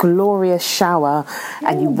first glorious shower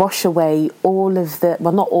and you wash away all of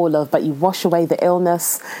but you wash away the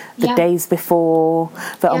illness, the days before,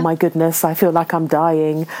 oh my goodness, I feel like I'm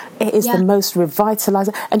dying. It is the most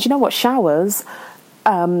revitalizing. And you know what? Showers...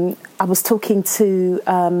 I was talking to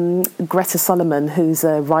Greta Solomon, who's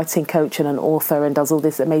a writing coach and an author and does all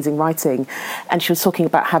this amazing writing, and she was talking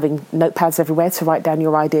about having notepads everywhere to write down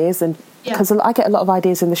your ideas, and because I get a lot of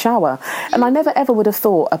ideas in the shower, and I never ever would have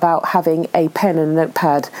thought about having a pen and a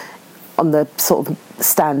notepad on the sort of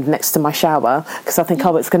stand next to my shower, because I think,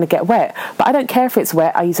 it's going to get wet. But I don't care if it's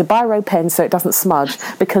wet. I use a biro pen so it doesn't smudge,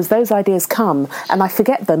 because those ideas come and I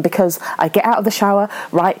forget them because I get out of the shower,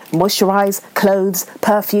 moisturize, clothes,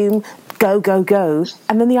 perfume, go.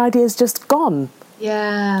 And then the idea's just gone.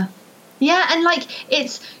 Yeah. Yeah. And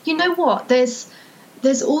it's, you know what?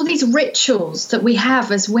 There's all these rituals that we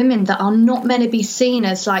have as women that are not meant to be seen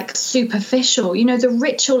as superficial. The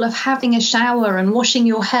ritual of having a shower and washing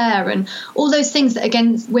your hair and all those things that,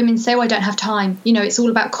 again, women say, I don't have time. It's all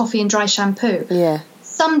about coffee and dry shampoo. Yeah.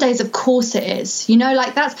 Some days, of course it is.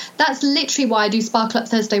 That's literally why I do Sparkle Up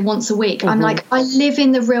Thursday once a week. I'm I live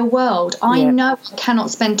in the real world. I know I cannot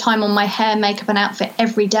spend time on my hair, makeup and outfit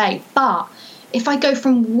every day. But if I go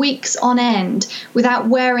from weeks on end without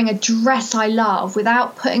wearing a dress I love,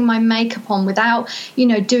 without putting my makeup on, without,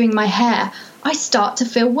 doing my hair, I start to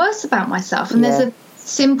feel worse about myself. And there's a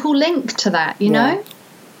simple link to that, you know?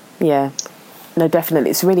 Yeah. No,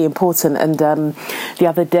 definitely. It's really important. And the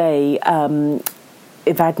other day,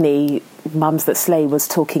 Evadne, Mums That Slay, was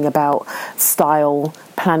talking about style,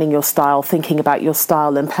 planning your style, thinking about your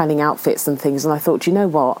style and planning outfits and things. And I thought, you know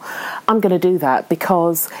what, I'm going to do that,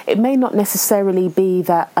 because it may not necessarily be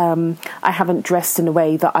that I haven't dressed in a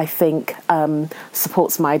way that I think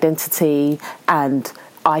supports my identity and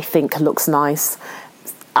I think looks nice.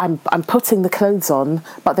 I'm putting the clothes on,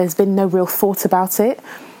 but there's been no real thought about it.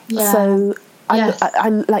 Yeah. So Yes. I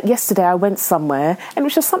like yesterday I went somewhere and it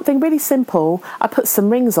was just something really simple. I put some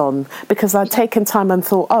rings on because I'd taken time and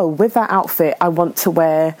thought, with that outfit I want to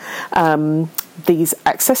wear these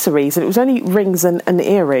accessories, and it was only rings and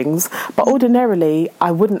earrings, but ordinarily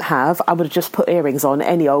I would have just put earrings on,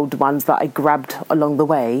 any old ones that I grabbed along the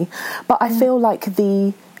way. But I feel like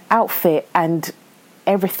the outfit and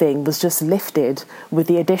everything was just lifted with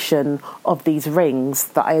the addition of these rings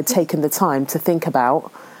that I had taken the time to think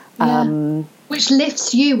about. Which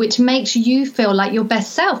lifts you, which makes you feel like your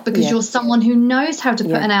best self, because you're someone who knows how to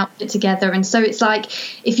put an outfit together. And so it's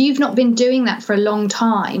if you've not been doing that for a long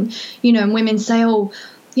time, and women say,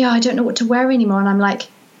 I don't know what to wear anymore. And I'm like,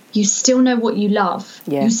 you still know what you love.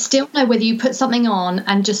 Yeah. You still know whether you put something on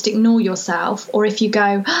and just ignore yourself, or if you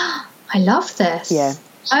go, I love this. Yeah.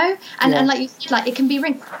 And like you said, it can be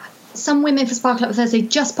ring. Some women for Sparkle Up Thursday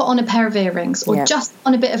just put on a pair of earrings or just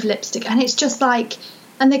on a bit of lipstick, and it's just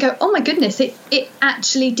and they go, oh my goodness, it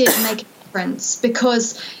actually did make a difference,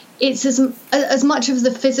 because it's as much of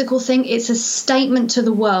the physical thing, it's a statement to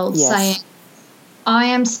the world saying, I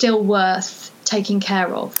am still worth taking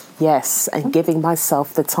care of. Yes, and giving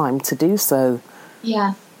myself the time to do so.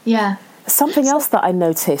 Yeah. Something else that I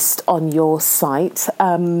noticed on your site,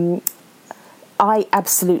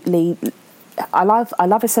 I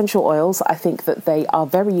love essential oils. I think that they are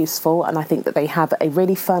very useful, and I think that they have a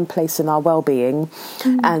really firm place in our well-being.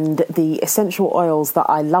 And the essential oils that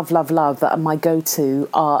I love that are my go-to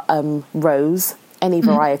are rose, any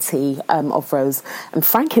variety of rose, and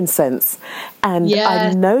frankincense. And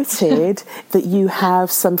I noted that you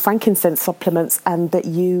have some frankincense supplements and that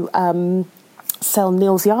you sell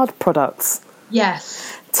Neal's Yard products.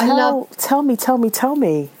 Yes. Tell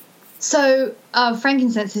me. So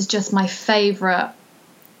frankincense is just my favourite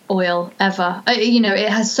oil ever. It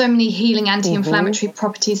has so many healing anti-inflammatory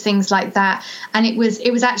properties, things like that. And it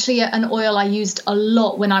was actually an oil I used a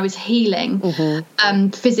lot when I was healing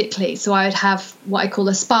physically. So I would have what I call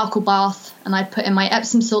a sparkle bath, and I'd put in my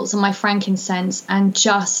Epsom salts and my frankincense, and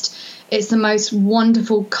just it's the most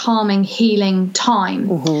wonderful, calming, healing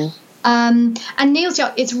time. And Neil's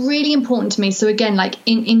Yard, it's really important to me. So again, like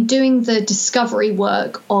in doing the discovery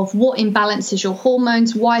work of what imbalances your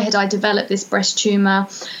hormones, why had I developed this breast tumor,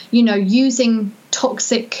 using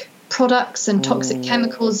toxic products and toxic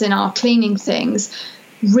chemicals in our cleaning things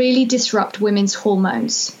really disrupt women's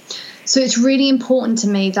hormones. So it's really important to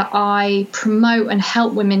me that I promote and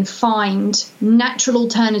help women find natural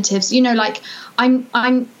alternatives.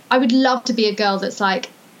 I would love to be a girl that's like,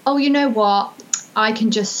 oh, you know what? I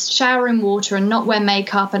can just shower in water and not wear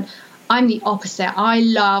makeup. And I'm the opposite. I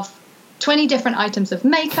love 20 different items of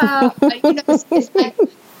makeup. It's like,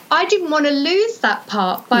 I didn't want to lose that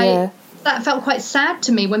part. That felt quite sad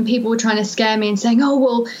to me when people were trying to scare me and saying, oh,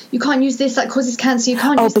 well, you can't use this, that causes cancer. You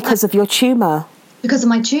can't use because of your tumour. Because of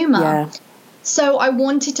my tumour. Yeah. So I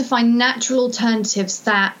wanted to find natural alternatives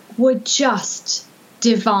that were just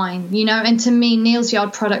divine, and to me, Neil's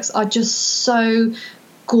Yard products are just so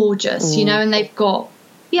gorgeous, and they've got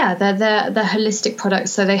they're holistic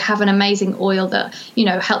products, so they have an amazing oil that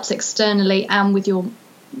helps externally and with your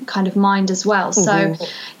kind of mind as well. So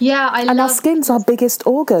our skin's our biggest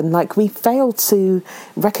organ. Like, we fail to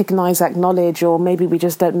acknowledge, or maybe we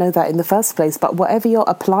just don't know that in the first place, but whatever you're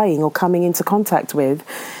applying or coming into contact with,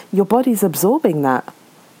 your body's absorbing that.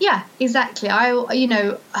 Yeah, exactly.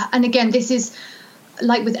 And again, this is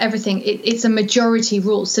like with everything, it's a majority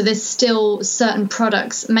rule. So there's still certain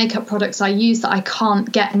products, makeup products I use that I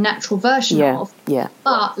can't get a natural version of. Yeah.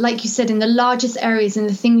 But like you said, in the largest areas and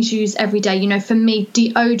the things you use every day, for me,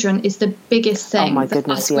 deodorant is the biggest thing that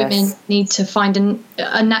us women need to find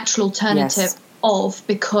a natural alternative of,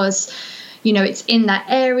 because, it's in that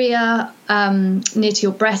area near to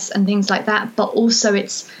your breasts and things like that. But also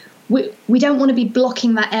we don't want to be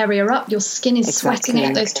blocking that area up. Your skin is sweating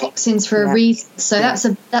out those toxins for a reason. So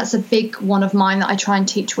that's a big one of mine that I try and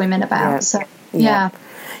teach women about. Yeah.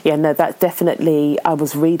 So no, that definitely, I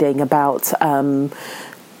was reading about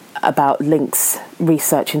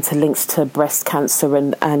research into links to breast cancer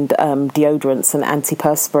and deodorants and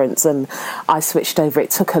antiperspirants, and I switched over.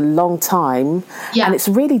 It took a long time, and it's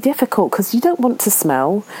really difficult because you don't want to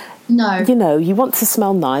smell. No. You want to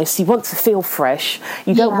smell nice. You want to feel fresh.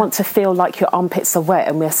 You don't want to feel like your armpits are wet.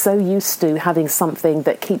 And we're so used to having something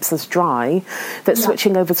that keeps us dry that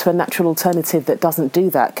switching over to a natural alternative that doesn't do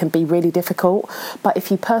that can be really difficult. But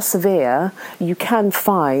if you persevere, you can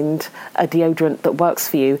find a deodorant that works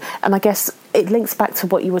for you. And I guess it links back to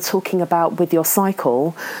what you were talking about with your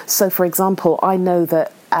cycle. So, for example, I know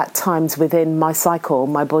that at times within my cycle,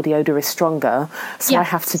 my body odour is stronger, so I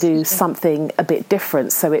have to do something a bit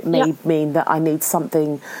different. So it may mean that I need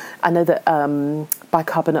something. I know that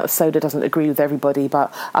bicarbonate of soda doesn't agree with everybody,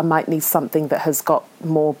 but I might need something that has got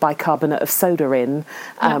more bicarbonate of soda in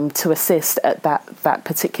to assist at that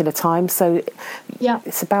particular time. So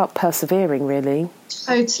it's about persevering, really.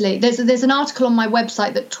 Totally. There's an article on my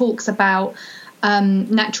website that talks about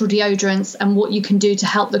natural deodorants and what you can do to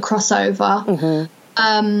help the crossover.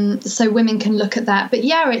 So women can look at that. But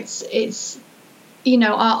it's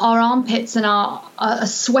our armpits and are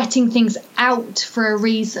sweating things out for a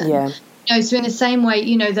reason. So in the same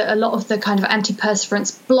way, that a lot of the kind of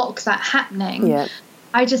antiperspirants block that happening.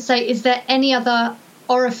 I just say, is there any other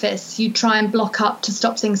orifice you try and block up to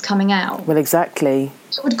stop things coming out? Well, exactly.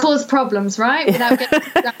 It would cause problems, right? Without getting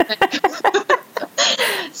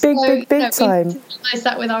big time. We realize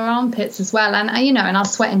that with our armpits as well, and and our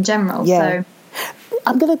sweat in general. So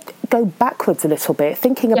I'm going to go backwards a little bit,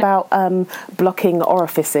 thinking about blocking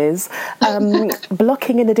orifices,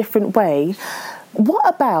 blocking in a different way. What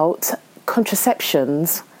about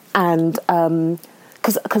contraceptions? And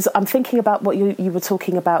because I'm thinking about what you were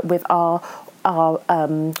talking about with our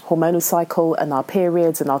hormonal cycle and our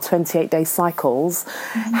periods and our 28-day cycles.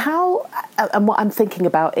 How and what I'm thinking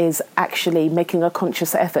about is actually making a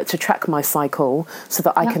conscious effort to track my cycle so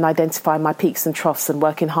that I can identify my peaks and troughs and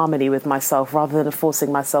work in harmony with myself rather than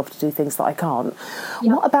forcing myself to do things that I can't.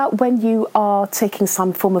 What about when you are taking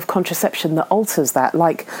some form of contraception that alters that?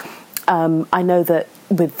 Like, I know that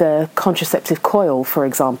with the contraceptive coil, for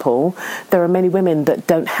example, there are many women that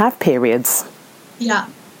don't have periods.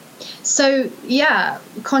 So,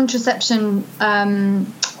 contraception,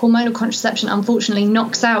 hormonal contraception, unfortunately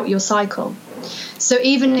knocks out your cycle. So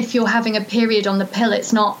even if you're having a period on the pill,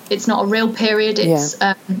 it's not a real period. It's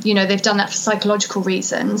they've done that for psychological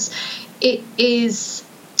reasons. It is,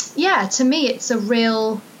 to me, it's a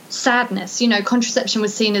real sadness. Contraception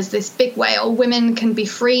was seen as this big way, women can be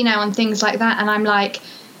free now and things like that. And I'm like,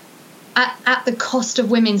 at the cost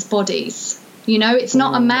of women's bodies. It's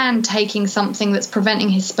not a man taking something that's preventing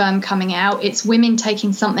his sperm coming out. It's women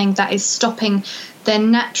taking something that is stopping their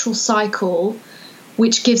natural cycle,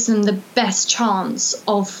 which gives them the best chance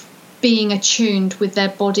of being attuned with their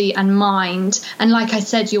body and mind. And like I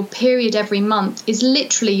said, your period every month is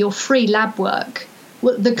literally your free lab work.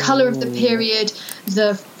 The colour of the period,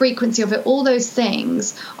 the frequency of it, all those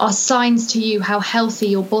things are signs to you how healthy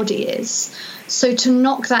your body is. So to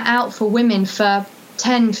knock that out for women for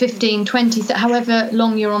 10, 15, 20, however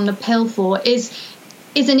long you're on the pill for is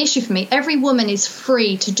an issue for me. Every woman is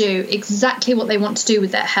free to do exactly what they want to do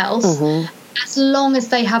with their health, as long as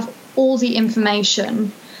they have all the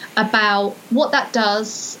information about what that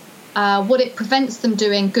does, what it prevents them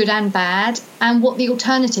doing, good and bad, and what the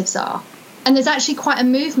alternatives are. And there's actually quite a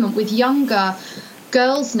movement with younger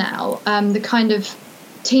girls now, the kind of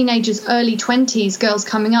teenagers, early 20s girls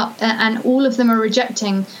coming up, and all of them are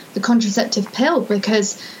rejecting the contraceptive pill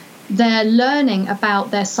because they're learning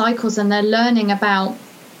about their cycles and they're learning about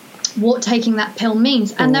what taking that pill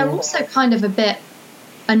means. And they're also kind of a bit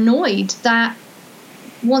annoyed that,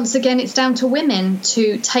 once again, it's down to women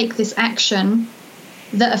to take this action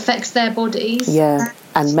that affects their bodies. Yeah,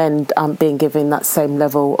 and men aren't being given that same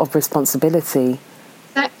level of responsibility.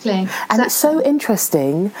 Exactly. And it's so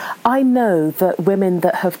interesting. I know that women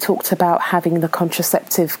that have talked about having the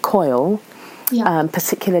contraceptive coil,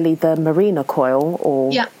 particularly the Marina coil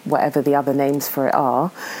or whatever the other names for it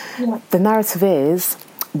are, the narrative is,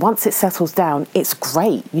 once it settles down, it's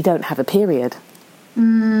great. You don't have a period.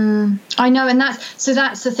 I know, and that's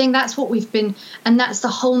the thing. That's what we've been, and that's the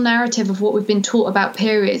whole narrative of what we've been taught about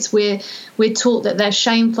periods. We're taught that they're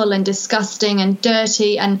shameful and disgusting and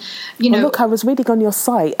dirty, and Well, look, I was reading on your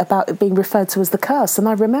site about it being referred to as the curse, and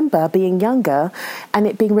I remember being younger and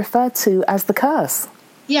it being referred to as the curse.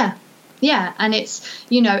 Yeah, and it's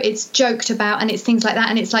it's joked about and it's things like that,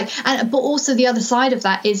 and it's like, but also the other side of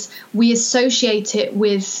that is we associate it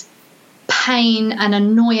with pain and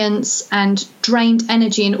annoyance and drained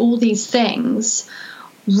energy and all these things,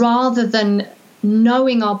 rather than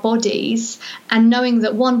knowing our bodies and knowing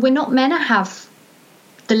that, one, we're not meant to have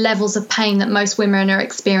the levels of pain that most women are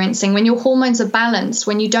experiencing. When your hormones are balanced,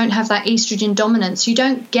 when you don't have that estrogen dominance, you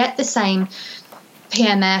don't get the same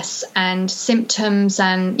PMS and symptoms.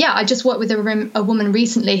 And I just worked with a woman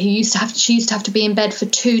recently who used to have to be in bed for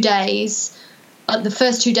 2 days, the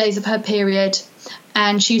first 2 days of her period,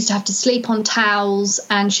 and she used to have to sleep on towels,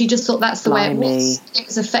 and she just thought that's the way it was. It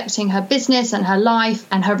was affecting her business and her life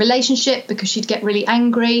and her relationship because she'd get really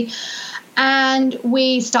angry. And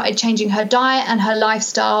we started changing her diet and her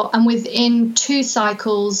lifestyle, and within 2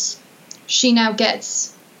 cycles she now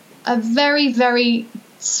gets a very, very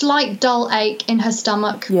slight dull ache in her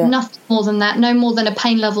stomach, nothing more than that, no more than a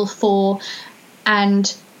pain level 4,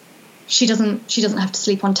 and she doesn't have to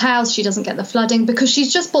sleep on towels, she doesn't get the flooding, because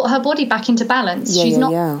she's just brought her body back into balance. She's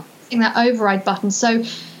not pressing that override button. So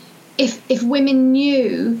if women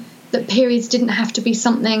knew that periods didn't have to be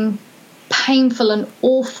something painful and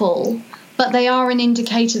awful, but they are an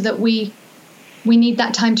indicator that we need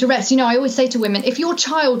that time to rest. I always say to women, if your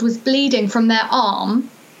child was bleeding from their arm,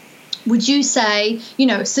 would you say,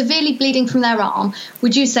 severely bleeding from their arm,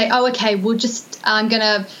 would you say, oh, okay, I'm going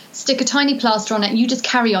to stick a tiny plaster on it, you just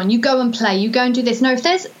carry on, you go and play, you go and do this? No, if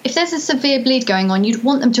there's a severe bleed going on, you'd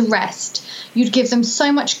want them to rest. You'd give them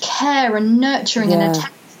so much care and nurturing and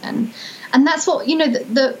attention. And that's what,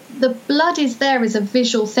 the blood is there as a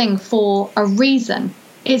visual thing for a reason.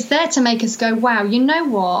 It's there to make us go, wow, you know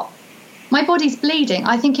what? My body's bleeding.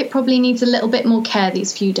 I think it probably needs a little bit more care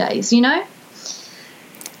these few days,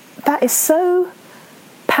 That is so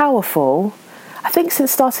powerful. I think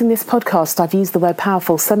since starting this podcast, I've used the word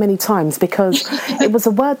powerful so many times because it was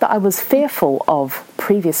a word that I was fearful of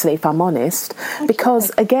previously, if I'm honest,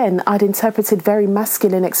 because, again, I'd interpreted very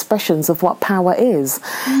masculine expressions of what power is.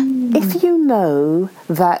 If you know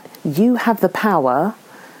that you have the power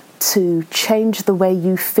to change the way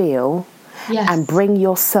you feel and bring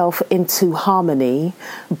yourself into harmony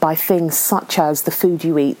by things such as the food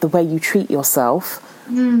you eat, the way you treat yourself,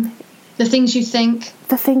 the things you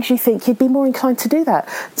think, you'd be more inclined to do that.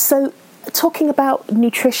 So talking about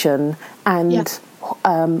nutrition and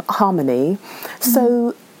harmony,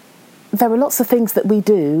 so there are lots of things that we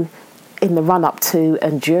do in the run up to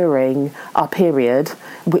and during our period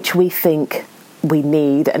which we think we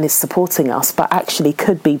need and is supporting us, but actually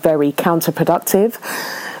could be very counterproductive.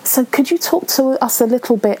 So could you talk to us a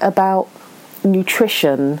little bit about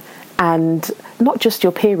nutrition and not just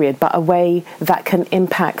your period, but a way that can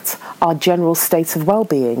impact our general state of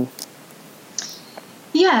well-being?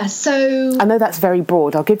 Yeah, so I know that's very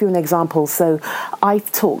broad. I'll give you an example. So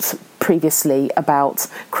I've talked previously about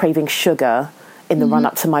craving sugar in the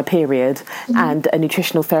run-up to my period, and a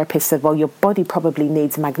nutritional therapist said, well, your body probably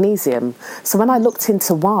needs magnesium. So when I looked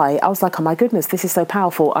into why, I was like, oh my goodness, this is so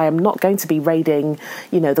powerful. I am not going to be raiding,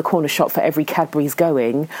 the corner shop for every Cadbury's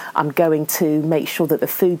going. I'm going to make sure that the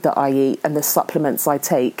food that I eat and the supplements I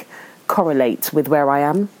take correlate with where I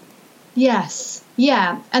am. Yes,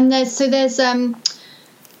 yeah. And there's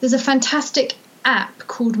a fantastic app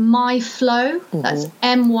called MyFlow. That's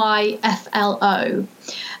MyFlow.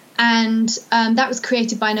 And that was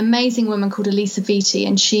created by an amazing woman called Sally Beaton,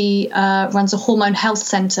 and she runs a hormone health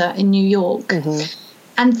center in New York.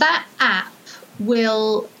 And that app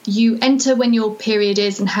you enter when your period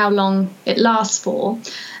is and how long it lasts for.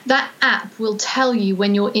 That app will tell you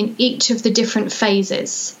when you're in each of the different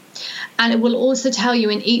phases. And it will also tell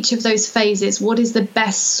you in each of those phases what is the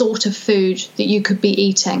best sort of food that you could be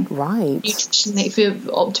eating. Right. Nutritionally,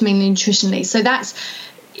 optimally nutritionally. So that's,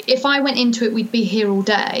 if I went into it, we'd be here all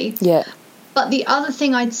day. Yeah. But the other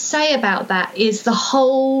thing I'd say about that is the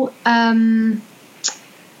whole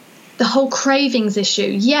cravings issue.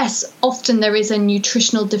 Yes, often there is a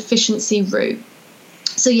nutritional deficiency route.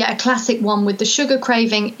 So yeah, a classic one with the sugar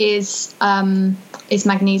craving is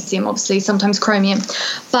magnesium, obviously, sometimes chromium.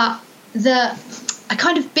 But a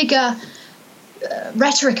kind of bigger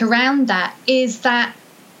rhetoric around that is that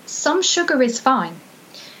some sugar is fine.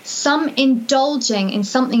 Some indulging in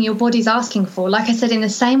something your body's asking for, like I said, in the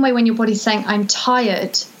same way when your body's saying, I'm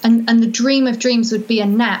tired, and the dream of dreams would be a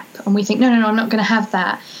nap, and we think, no, I'm not going to have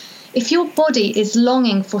that. If your body is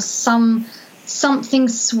longing for something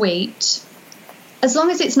sweet, as long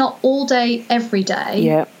as it's not all day, every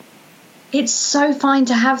day, it's so fine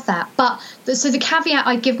to have that. But so the caveat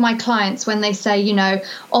I give my clients when they say,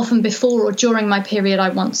 often before or during my period, I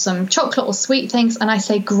want some chocolate or sweet things, and I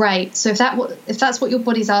say, great. So if that's what your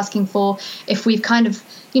body's asking for, if we've kind of,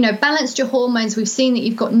 balanced your hormones, we've seen that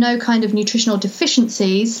you've got no kind of nutritional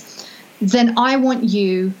deficiencies, then I want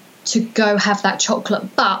you to go have that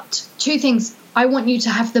chocolate. But two things, I want you to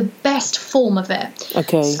have the best form of it.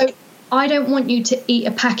 Okay. So I don't want you to eat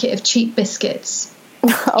a packet of cheap biscuits.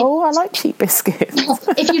 Oh, I like cheap biscuits.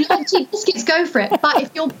 If you like cheap biscuits, go for it. But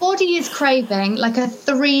if your body is craving like a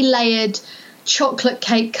 3-layered chocolate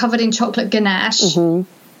cake covered in chocolate ganache,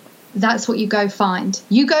 that's what you go find.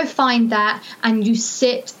 You go find that, and you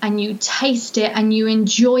sit and you taste it and you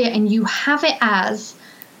enjoy it and you have it as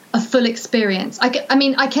a full experience. I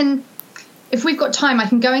can, if we've got time, I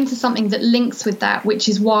can go into something that links with that, which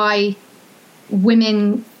is why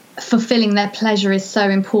women fulfilling their pleasure is so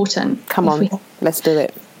important. Come on, let's do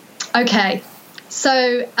it. Okay,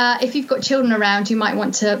 so if you've got children around, you might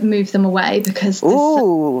want to move them away because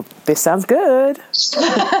this sounds good.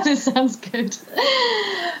 This sounds good.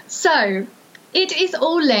 So it is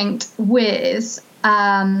all linked with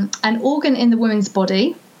an organ in the woman's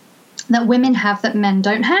body that women have that men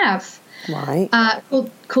don't have, right?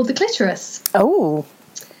 Called the clitoris. Oh,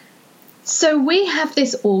 so we have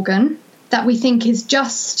this organ that we think is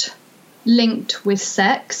just linked with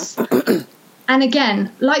sex. And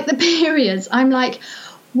again, like the periods, I'm like,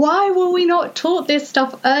 why were we not taught this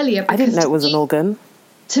stuff earlier? Because I didn't know it was an organ.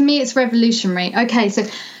 To me, it's revolutionary. Okay, so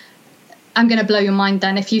I'm going to blow your mind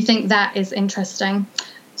then if you think that is interesting.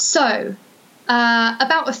 So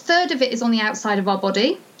about a third of it is on the outside of our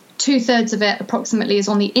body. 2/3 of it approximately is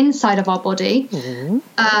on the inside of our body,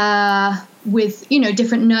 with,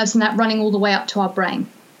 different nerves and that running all the way up to our brain.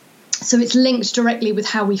 So it's linked directly with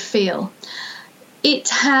how we feel.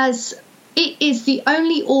 It is the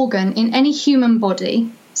only organ in any human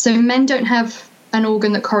body. So men don't have an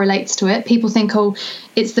organ that correlates to it. People think,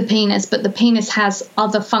 it's the penis, but the penis has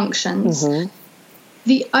other functions.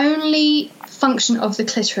 The only function of the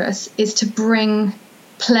clitoris is to bring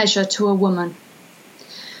pleasure to a woman.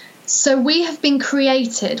 So we've been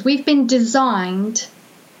designed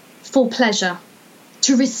for pleasure,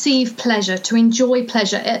 to receive pleasure, to enjoy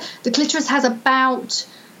pleasure. The clitoris has about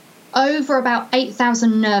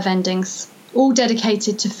 8,000 nerve endings, all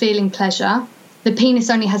dedicated to feeling pleasure. The penis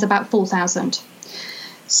only has about 4,000.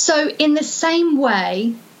 So in the same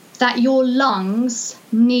way that your lungs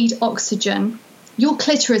need oxygen, your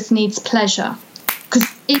clitoris needs pleasure, because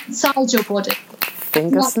inside your body.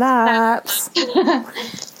 Finger snaps.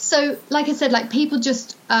 So, like I said, people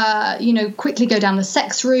just, quickly go down the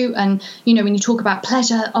sex route. And, when you talk about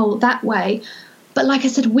pleasure, that way. But like I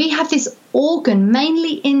said, we have this organ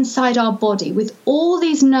mainly inside our body with all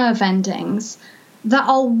these nerve endings that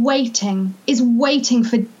are waiting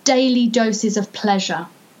for daily doses of pleasure.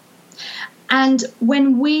 And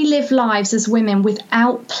when we live lives as women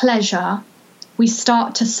without pleasure, we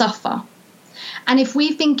start to suffer. And if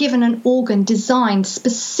we've been given an organ designed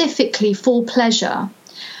specifically for pleasure,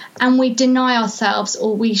 and we deny ourselves,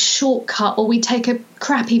 or we shortcut, or we take a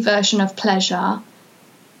crappy version of pleasure,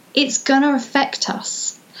 it's going to affect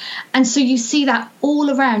us. And so you see that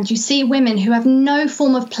all around. You see women who have no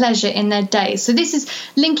form of pleasure in their days. So this is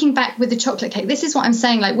linking back with the chocolate cake. This is what I'm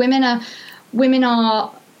saying. Like women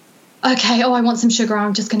are okay, I want some sugar.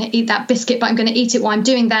 I'm just going to eat that biscuit, but I'm going to eat it while I'm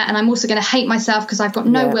doing that. And I'm also going to hate myself because I've got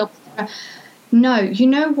no willpower. No, you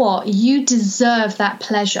know what? You deserve that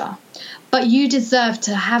pleasure. But you deserve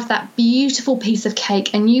to have that beautiful piece of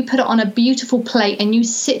cake, and you put it on a beautiful plate, and you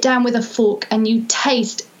sit down with a fork and you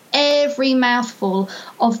taste every mouthful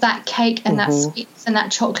of that cake and that sweetness and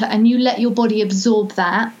that chocolate, and you let your body absorb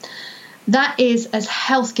that. That is as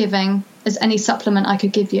health giving as any supplement I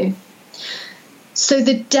could give you. So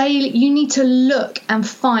you need to look and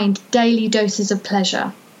find daily doses of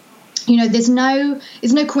pleasure. You know, it's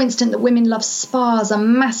no coincidence that women love spas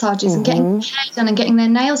and massages and getting their hair done and getting their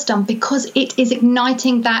nails done, because it is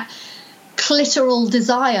igniting that clitoral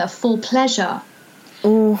desire for pleasure.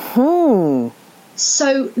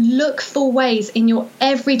 So look for ways in your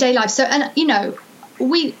everyday life. So, and you know,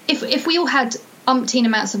 if we all had umpteen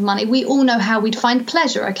amounts of money, we all know how we'd find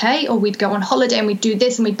pleasure, okay? Or we'd go on holiday and we'd do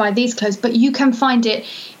this and we'd buy these clothes. But you can find it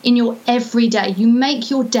in your everyday. You make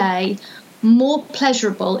your day more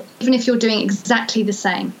pleasurable, even if you're doing exactly the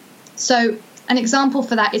same. So an example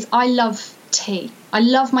for that is I love tea. I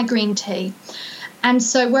love my green tea. And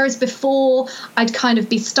so whereas before I'd kind of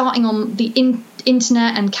be starting on the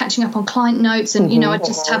internet and catching up on client notes and, you know, I'd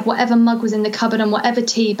just have whatever mug was in the cupboard and whatever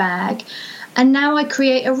tea bag. And now I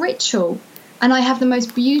create a ritual. And I have the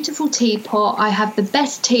most beautiful teapot. I have the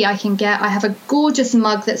best tea I can get. I have a gorgeous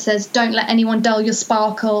mug that says, "Don't let anyone dull your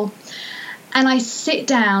sparkle." And I sit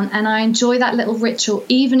down and I enjoy that little ritual,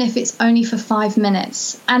 even if it's only for 5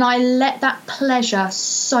 minutes. And I let that pleasure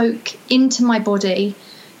soak into my body,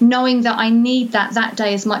 knowing that I need that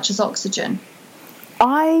day as much as oxygen.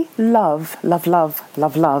 I love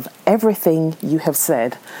everything you have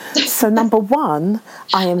said. So number one,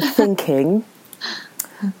 I am thinking,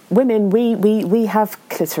 women, we have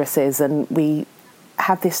clitorises and we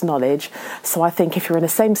have this knowledge. So I think if you're in a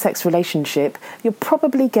same-sex relationship, you're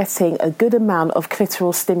probably getting a good amount of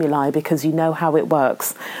clitoral stimuli because you know how it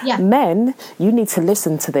works. Yeah. Men, you need to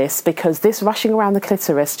listen to this, because this rushing around the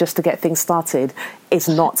clitoris just to get things started is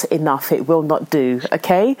not enough. It will not do.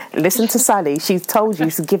 Okay? Listen to Sally. She's told you,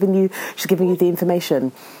 she's giving you the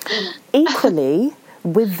information. Equally,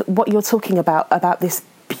 with what you're talking about this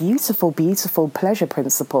beautiful pleasure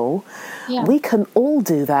principle, we can all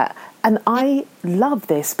do that. And I love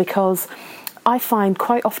this because I find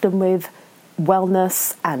quite often with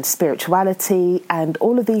wellness and spirituality and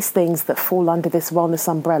all of these things that fall under this wellness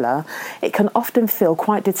umbrella, it can often feel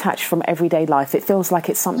quite detached from everyday life. It feels like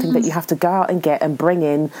it's something that you have to go out and get and bring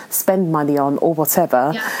in, spend money on or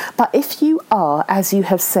whatever. But if you are, as you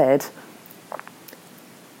have said,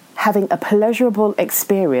 having a pleasurable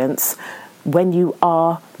experience when you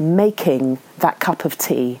are making that cup of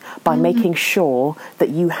tea, by making sure that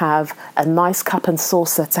you have a nice cup and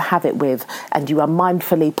saucer to have it with, and you are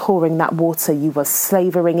mindfully pouring that water, you are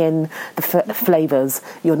savouring in the flavours,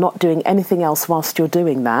 you're not doing anything else whilst you're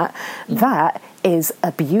doing that, that is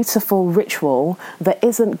a beautiful ritual that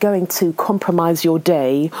isn't going to compromise your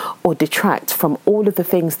day or detract from all of the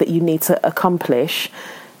things that you need to accomplish.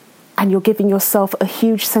 And you're giving yourself a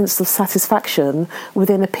huge sense of satisfaction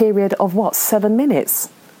within a period of 7 minutes.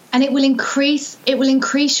 And it will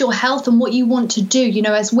increase your health and what you want to do. You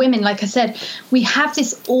know, as women, like I said, we have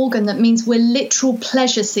this organ that means we're literal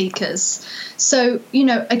pleasure seekers. So, you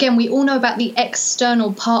know, again, we all know about the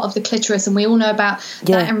external part of the clitoris, and we all know about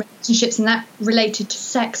that in relationships and that related to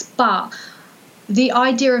sex. But the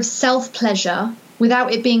idea of self-pleasure,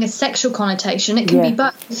 without it being a sexual connotation, it can be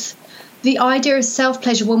both. The idea of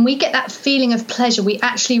self-pleasure, when we get that feeling of pleasure, we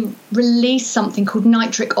actually release something called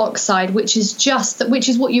nitric oxide, which is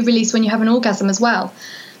what you release when you have an orgasm as well.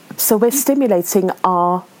 So we're stimulating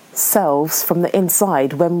ourselves from the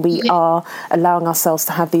inside when we are allowing ourselves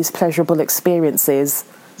to have these pleasurable experiences.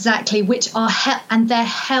 Exactly, which are and they're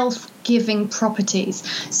health-giving properties.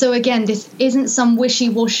 So again, this isn't some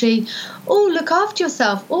wishy-washy, look after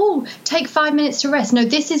yourself, take 5 minutes to rest. No,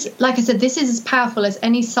 this is, like I said, this is as powerful as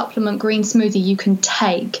any supplement green smoothie you can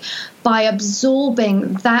take, by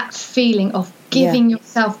absorbing that feeling of giving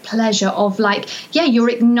yourself pleasure, of like, you're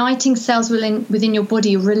igniting cells within your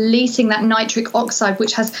body, releasing that nitric oxide,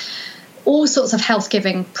 which has all sorts of health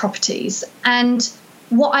giving properties. And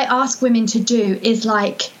what I ask women to do is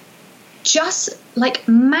like, just like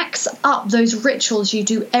max up those rituals you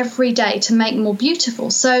do every day to make more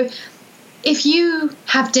beautiful. So if you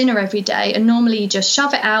have dinner every day and normally you just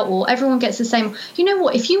shove it out, or everyone gets the same, you know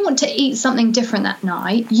what, if you want to eat something different that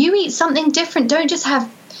night, you eat something different. Don't just have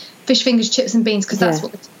fish fingers, chips and beans because that's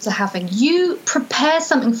what the kids are having. You prepare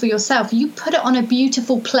something for yourself. You put it on a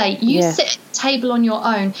beautiful plate. You sit at the table on your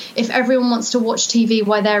own if everyone wants to watch TV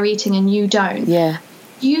while they're eating and you don't.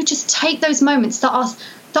 You just take those moments that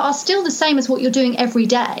are still the same as what you're doing every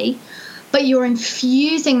day, but you're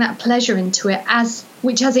infusing that pleasure into it,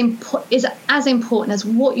 which is as important as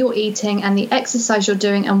what you're eating and the exercise you're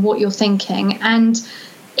doing and what you're thinking. And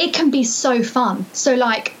it can be so fun. So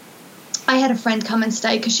like, I had a friend come and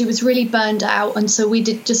stay because she was really burned out, and so we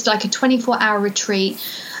did just like a 24-hour retreat.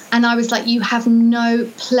 And I was like, you have no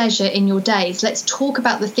pleasure in your days. Let's talk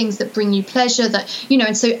about the things that bring you pleasure, that, you know.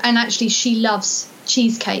 And actually she loves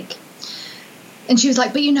cheesecake. And she was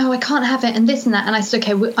like, but, I can't have it and this and that. And I said,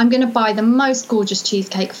 okay, I'm going to buy the most gorgeous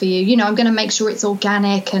cheesecake for you. I'm going to make sure it's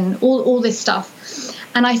organic and all this stuff.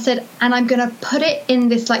 And I said, and I'm going to put it in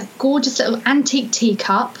this like gorgeous little antique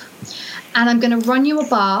teacup. And I'm going to run you a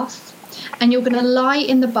bath. And you're going to lie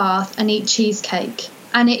in the bath and eat cheesecake.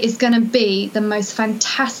 And it is going to be the most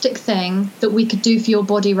fantastic thing that we could do for your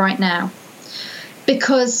body right now.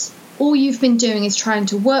 Because all you've been doing is trying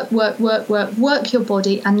to work your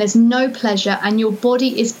body, and there's no pleasure, and your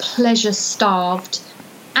body is pleasure starved.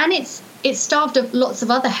 And it's starved of lots of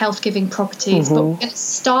other health-giving properties, but we're going to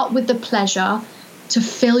start with the pleasure to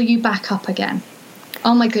fill you back up again.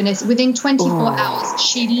 Oh my goodness, within 24 hours,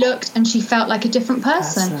 she looked and she felt like a different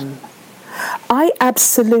person. I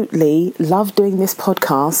absolutely love doing this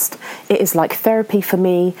podcast. It is like therapy for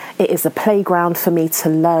me. It is a playground for me to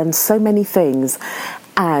learn so many things.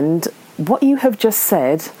 And what you have just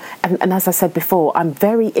said, and as I said before, I'm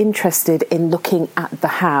very interested in looking at the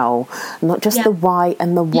how, not just the why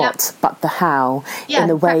and the what, but the how in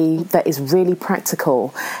a way that is really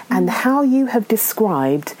practical. And how you have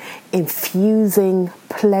described infusing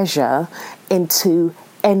pleasure into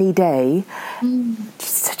any day,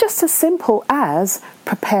 just as simple as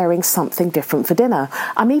preparing something different for dinner.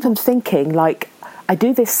 I'm even thinking, like, I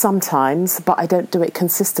do this sometimes, but I don't do it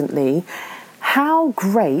consistently. How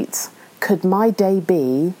great could my day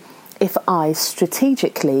be if I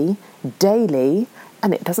strategically, daily,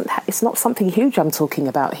 and it's not something huge I'm talking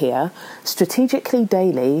about here, strategically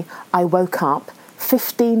daily, I woke up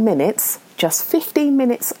 15 minutes, just 15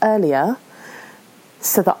 minutes earlier,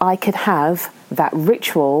 so that I could have that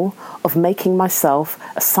ritual of making myself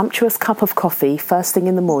a sumptuous cup of coffee first thing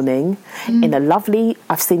in the morning in a lovely,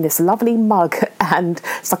 I've seen this lovely mug, and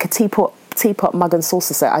it's like a teapot mug and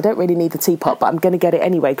saucer set. I don't really need the teapot, but I'm going to get it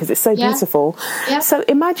anyway because it's so beautiful. So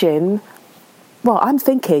imagine, well, I'm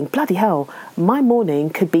thinking, bloody hell, my morning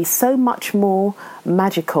could be so much more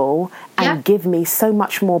magical and give me so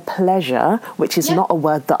much more pleasure, which is not a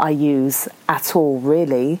word that I use at all,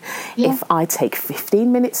 really. If I take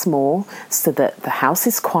 15 minutes more so that the house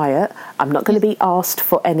is quiet, I'm not going to be asked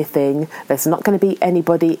for anything, there's not going to be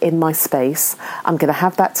anybody in my space, I'm going to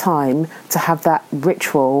have that time to have that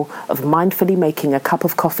ritual of mindfully making a cup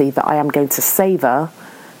of coffee that I am going to savour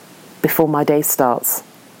before my day starts.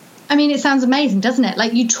 I mean, it sounds amazing, doesn't it?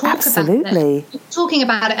 Like, you talk about it. You're talking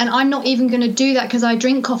about it, and I'm not even going to do that because I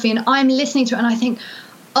drink coffee, and I'm listening to it, and I think,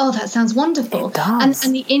 oh, that sounds wonderful. It does.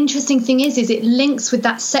 And the interesting thing is it links with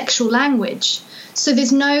that sexual language. So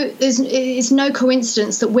it's no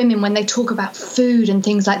coincidence that women, when they talk about food and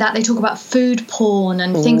things like that, they talk about food porn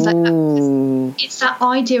and things like that. It's that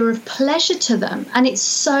idea of pleasure to them, and it's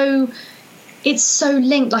so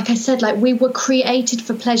linked. Like I said, like, we were created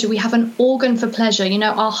for pleasure. We have an organ for pleasure.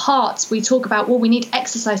 Our hearts, we talk about, well, we need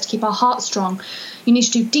exercise to keep our heart strong. You need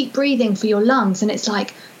to do deep breathing for your lungs. And it's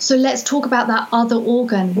like, so let's talk about that other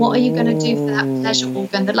organ. What are you going to do for that pleasure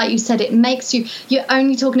organ that, like you said, it makes you're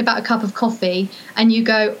only talking about a cup of coffee and you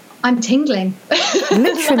go, I'm tingling.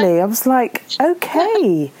 Literally, I was like,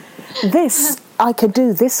 okay, this I could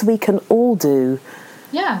do, this we can all do.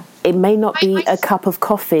 Yeah. It may not be a cup of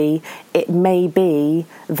coffee. It may be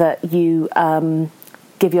that you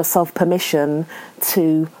give yourself permission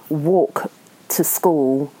to walk to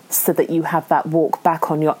school so that you have that walk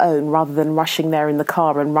back on your own rather than rushing there in the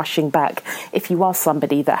car and rushing back. If you are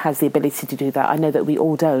somebody that has the ability to do that, I know that we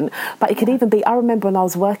all don't, but it could even be, I remember when I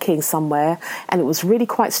was working somewhere and it was really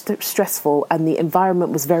quite stressful and the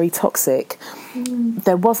environment was very toxic.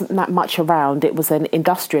 There wasn't that much around. It was an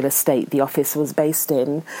industrial estate the office was based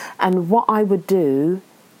in, and what I would do,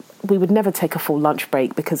 we would never take a full lunch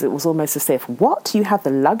break because it was almost as if, what? You have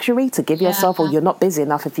the luxury to give yourself, or you're not busy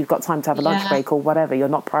enough if you've got time to have a lunch break or whatever, you're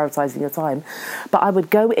not prioritising your time. But I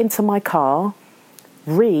would go into my car,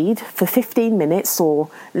 read for 15 minutes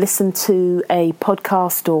or listen to a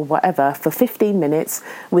podcast or whatever for 15 minutes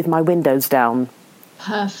with my windows down.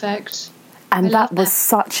 Perfect. And that was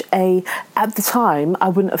such a, at the time, I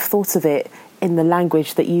wouldn't have thought of it in the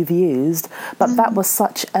language that you've used, but that was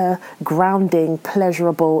such a grounding,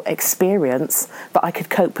 pleasurable experience that I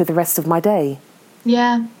could cope with the rest of my day.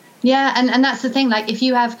 Yeah. And that's the thing, like if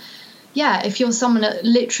you're someone that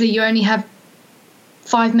literally you only have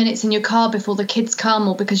 5 minutes in your car before the kids come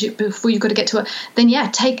or before you've got to get to it, then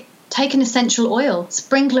take an essential oil,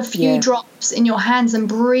 sprinkle a few drops in your hands and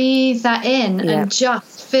breathe that in and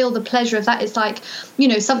just feel the pleasure of that. It's like,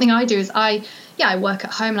 something I do is I work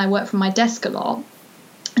at home and I work from my desk a lot.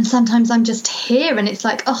 And sometimes I'm just here and it's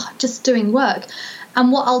like, just doing work.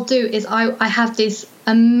 And what I'll do is I have this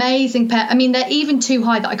amazing pair. I mean, they're even too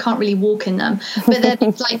high that I can't really walk in them. But they're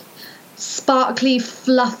these like sparkly,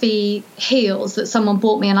 fluffy heels that someone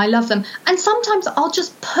bought me and I love them. And sometimes I'll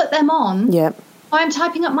just put them on while I'm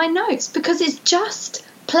typing up my notes because it's just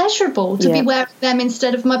pleasurable to be wearing them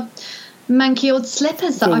instead of my manky old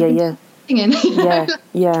slippers that I've been in.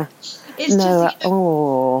 It's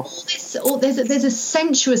there's a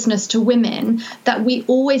sensuousness to women that we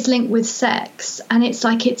always link with sex, and it's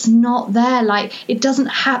like it's not there. Like there doesn't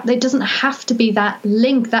have to be that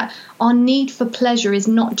link. That our need for pleasure is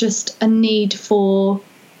not just a need for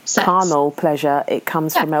sex. Carnal pleasure. It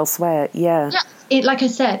comes from elsewhere. Like I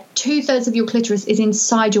said, 2/3 of your clitoris is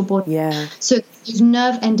inside your body. So there's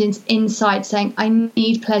nerve endings inside saying, I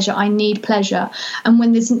need pleasure. And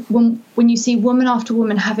when you see woman after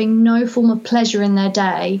woman having no form of pleasure in their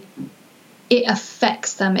day, it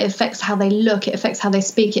affects them. It affects how they look. It affects how they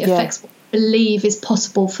speak. It affects what they believe is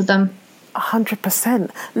possible for them.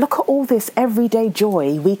 100%. Look at all this everyday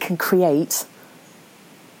joy we can create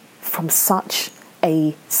from such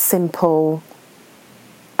a simple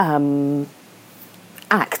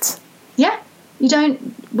act.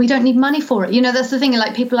 We don't need money for it. That's the thing.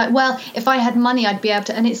 Like people are like, well, if I had money, I'd be able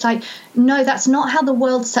to. And it's like, no, that's not how the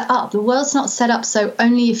world's set up. The world's not set up so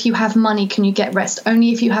only if you have money can you get rest.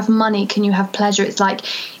 Only if you have money can you have pleasure. It's like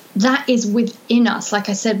that is within us. Like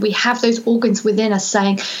I said, we have those organs within us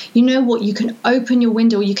saying, you know what, you can open your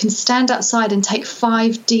window, you can stand outside and take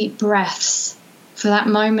 5 deep breaths for that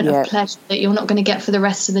moment of pleasure that you're not going to get for the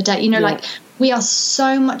rest of the day. Like we are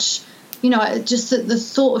so much... just the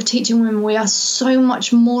thought of teaching women, we are so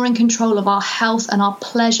much more in control of our health and our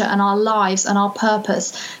pleasure and our lives and our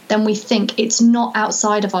purpose than we think. It's not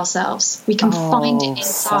outside of ourselves. We can find it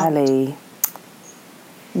inside. Sally.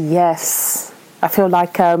 Yes. I feel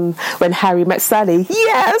like when Harry met Sally.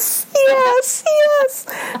 Yes.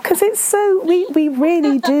 Because it's so, we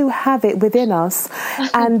really do have it within us.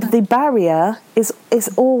 And the barrier is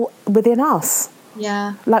all within us.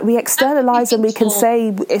 Like we externalize and we can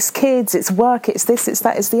say it's kids, it's work, it's this, it's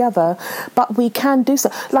that, it's the other, but we can do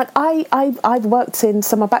so. Like I've worked in,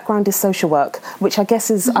 so my background is social work, which I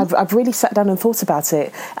guess is I've really sat down and thought about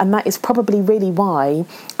it, and that is probably really why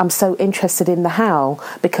I'm so interested in the how,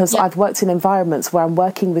 because I've worked in environments where I'm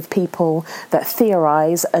working with people that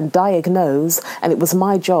theorize and diagnose, and it was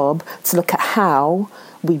my job to look at how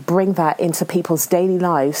we bring that into people's daily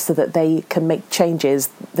lives so that they can make changes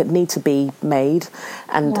that need to be made.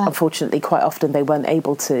 And unfortunately, quite often they weren't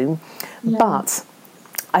able to. But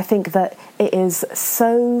I think that it is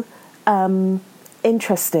so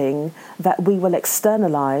interesting that we will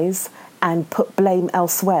externalize and put blame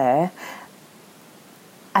elsewhere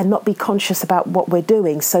and not be conscious about what we're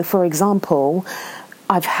doing. So, for example,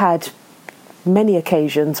 I've had many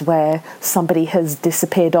occasions where somebody has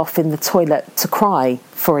disappeared off in the toilet to cry,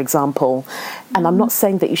 for example. And I'm not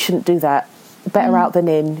saying that you shouldn't do that. Better out than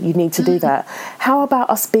in, you need to do that. How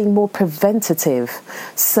about us being more preventative?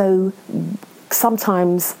 So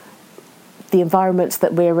sometimes the environments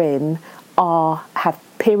that we're in have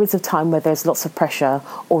periods of time where there's lots of pressure,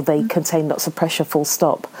 or they contain lots of pressure, full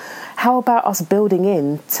stop. How about us building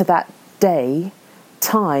in to that day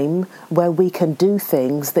time where we can do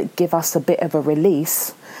things that give us a bit of a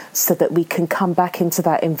release, so that we can come back into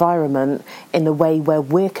that environment in a way where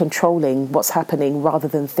we're controlling what's happening, rather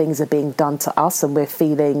than things are being done to us and we're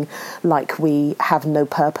feeling like we have no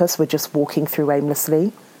purpose, we're just walking through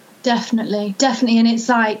aimlessly. Definitely. And it's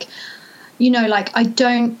like, like I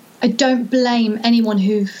don't blame anyone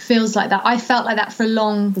who feels like that. I felt like that for a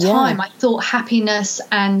long time. I thought happiness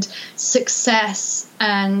and success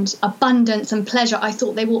and abundance and pleasure, I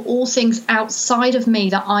thought they were all things outside of me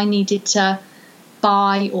that I needed to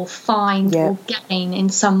buy or find or gain in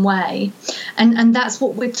some way. And that's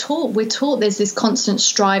what we're taught. We're taught there's this constant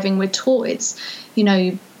striving. We're taught it's,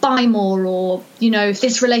 buy more, or, if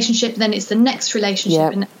this relationship, then it's the next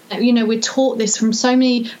relationship. And, we're taught this from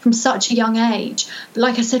such a young age. But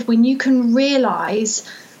like I said, when you can realise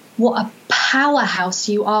what a powerhouse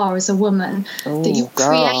you are as a woman, that you're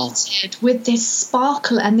created with this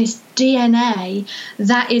sparkle and this DNA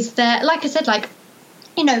that is there. Like I said,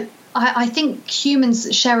 I think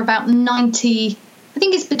humans share about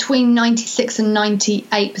it's between 96 and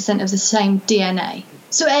 98% of the same DNA.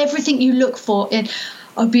 So everything you look for in,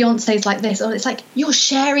 Beyonce's like this, or it's like you're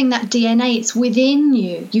sharing that DNA. It's within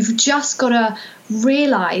you. You've just got to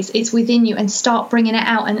realise it's within you and start bringing it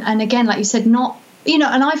out. And again, like you said, not, and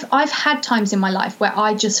I've had times in my life where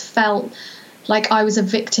I just felt like I was a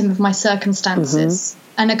victim of my circumstances.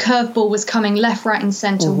 And a curveball was coming left, right and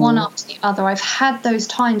centre, one after the other. I've had those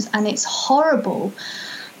times and it's horrible.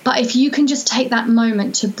 But if you can just take that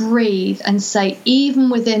moment to breathe and say, even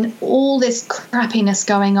within all this crappiness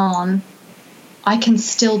going on, I can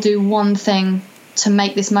still do one thing to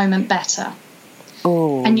make this moment better.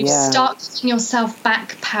 And you start giving yourself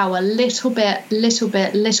back power little bit.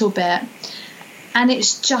 And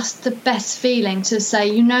it's just the best feeling to say,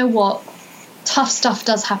 you know what? Tough stuff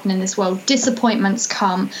does happen in this world. Disappointments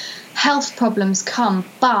come, health problems come,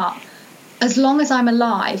 but as long as I'm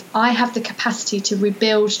alive, I have the capacity to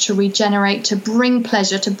rebuild, to regenerate, to bring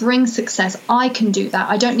pleasure, to bring success. I can do that.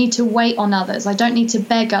 I don't need to wait on others. I don't need to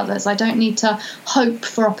beg others. I don't need to hope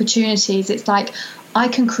for opportunities. It's like I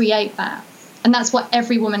can create that. And that's what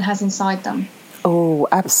every woman has inside them. Oh,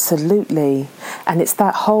 absolutely. And it's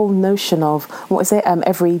that whole notion of,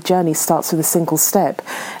 every journey starts with a single step.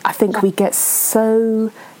 I think we get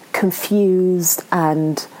so confused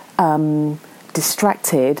and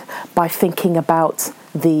distracted by thinking about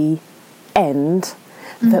the end,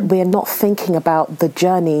 that we're not thinking about the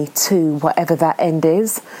journey to whatever that end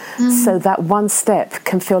is. So that one step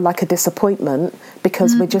can feel like a disappointment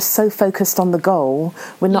because we're just so focused on the goal.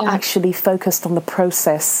 We're not actually focused on the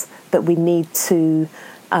process that we need to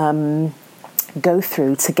go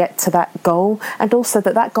through to get to that goal, and also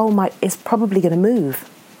that goal is probably going to move.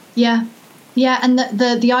 And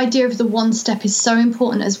the idea of the one step is so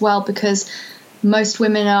important as well, because most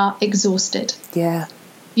women are exhausted.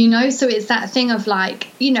 So it's that thing of like,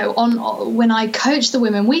 when I coach the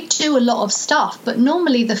women, we do a lot of stuff, but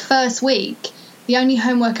normally the first week the only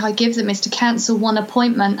homework I give them is to cancel one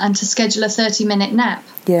appointment and to schedule a 30-minute nap.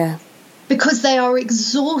 Because they are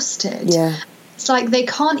exhausted. It's like they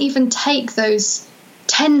can't even take those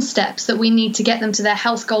 10 steps that we need to get them to their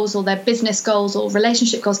health goals or their business goals or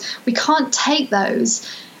relationship goals. We can't take those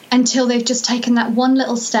until they've just taken that one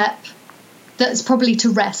little step that's probably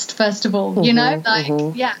to rest, first of all,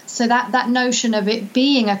 So that notion of it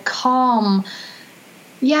being a calm,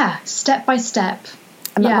 step by step.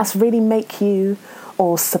 And that must really make you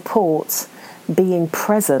or support being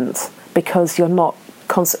present, because you're not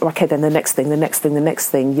then the next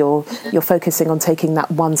thing. You're focusing on taking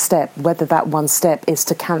that one step, whether that one step is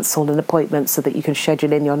to cancel an appointment so that you can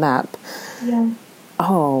schedule in your nap.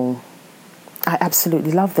 Oh, I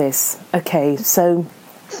absolutely love this. Okay, so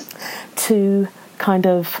to kind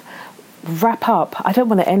of wrap up, I don't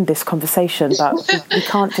want to end this conversation, but we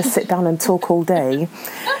can't just sit down and talk all day.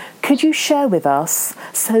 Could you share with us,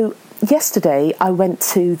 so yesterday I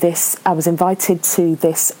was invited to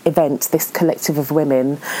this event, this collective of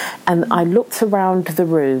women, and I looked around the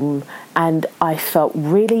room and I felt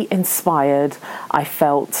really inspired. I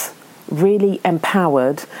felt really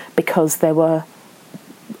empowered, because it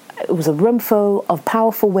was a room full of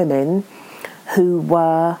powerful women who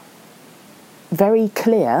were very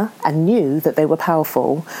clear and knew that they were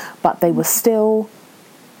powerful, but they were still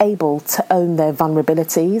able to own their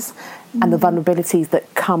vulnerabilities and the vulnerabilities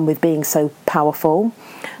that come with being so powerful.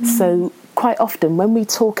 So quite often when we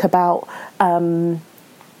talk about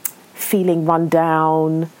feeling run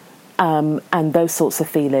down and those sorts of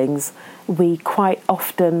feelings, we quite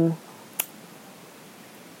often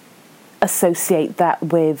associate that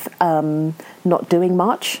with not doing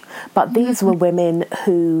much, but these were women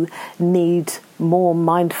who need more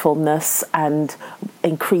mindfulness and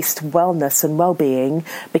increased wellness and well-being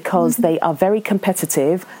because they are very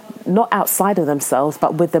competitive, not outside of themselves,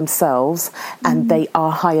 but with themselves, and they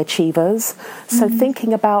are high achievers. So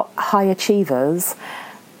thinking about high achievers,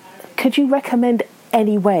 could you recommend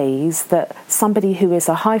any ways that somebody who is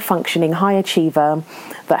a high-functioning, high achiever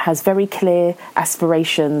that has very clear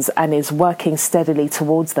aspirations and is working steadily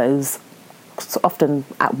towards those, often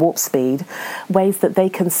at warp speed, ways that they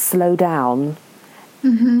can slow down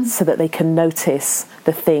so that they can notice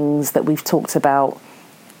the things that we've talked about,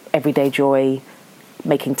 everyday joy,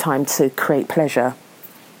 making time to create pleasure?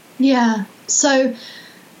 Yeah. So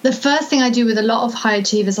the first thing I do with a lot of high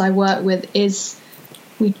achievers I work with is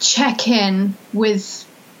we check in with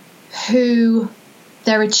who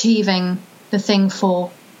they're achieving the thing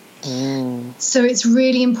for. So it's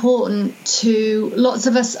really important lots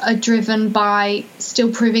of us are driven by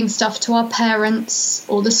still proving stuff to our parents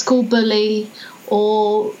or the school bully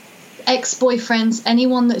or ex-boyfriends,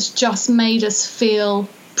 anyone that's just made us feel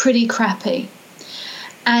pretty crappy.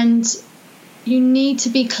 And you need to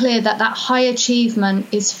be clear that that high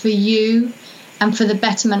achievement is for you and for the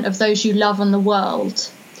betterment of those you love in the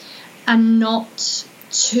world, and not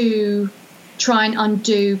to try and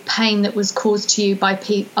undo pain that was caused to you by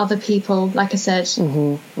other people, like I said,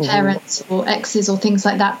 parents or exes or things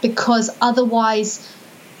like that, because otherwise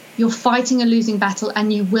you're fighting a losing battle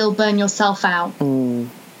and you will burn yourself out. You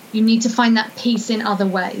need to find that peace in other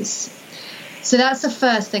ways. So that's the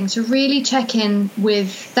first thing, to really check in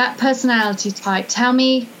with that personality type. Tell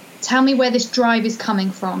me where this drive is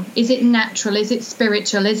coming from. Is it natural? Is it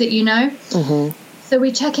spiritual? Is it, So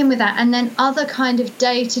we check in with that. And then other kind of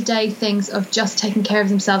day-to-day things of just taking care of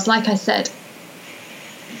themselves. Like I said,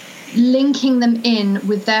 linking them in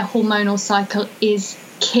with their hormonal cycle is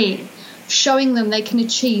key. Showing them they can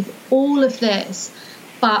achieve all of this,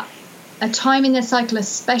 but a time in their cycle,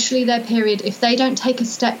 especially their period, if they don't take a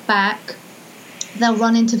step back, they'll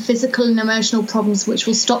run into physical and emotional problems which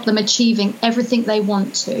will stop them achieving everything they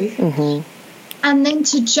want to. And then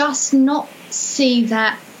to just not see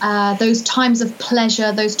that those times of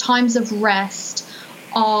pleasure, those times of rest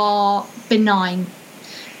are benign.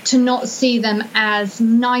 To not see them as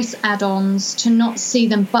nice add-ons, to not see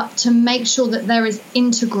them, but to make sure that they're as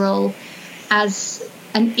integral as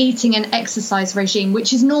an eating and exercise regime,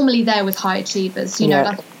 which is normally there with high achievers.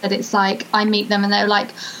 Like I said, it's like I meet them and they're like,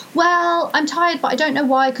 well, I'm tired, but I don't know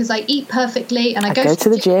why, because I eat perfectly and I go to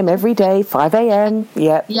the gym every day, 5 a.m.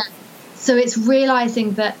 Yeah. So it's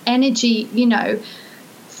realizing that energy,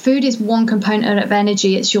 food is one component of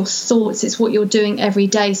energy. It's your thoughts. It's what you're doing every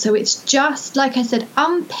day. So it's just, like I said,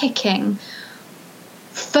 unpicking,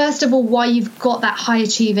 first of all, why you've got that high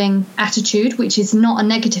achieving attitude, which is not a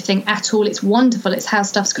negative thing at all. It's wonderful. It's how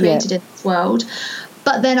stuff's created in this world.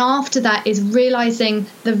 But then after that is realizing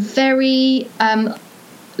the very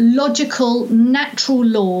logical, natural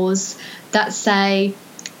laws that say,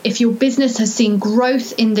 if your business has seen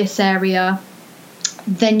growth in this area,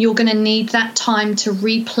 then you're going to need that time to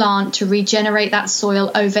replant, to regenerate that soil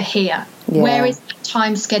over here. Where is that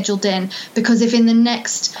time scheduled in? Because if in the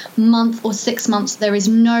next month or 6 months there is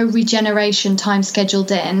no regeneration time scheduled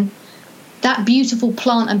in, that beautiful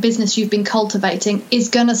plant and business you've been cultivating is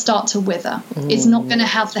going to start to wither. It's not going to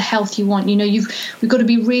have the health you want. We've got to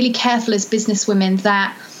be really careful as businesswomen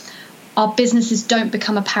that our businesses don't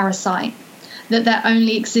become a parasite, that their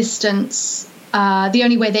only existence, the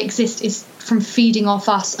only way they exist is from feeding off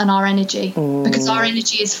us and our energy, because our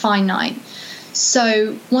energy is finite.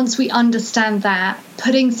 So once we understand that,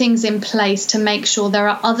 putting things in place to make sure there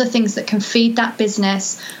are other things that can feed that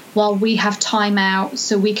business while we have time out,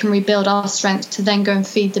 so we can rebuild our strength to then go and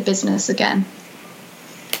feed the business again.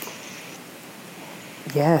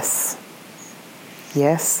 Yes. And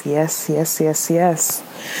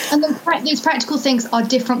then these practical things are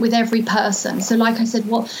different with every person. So like I said,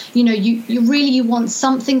 you want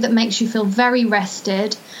something that makes you feel very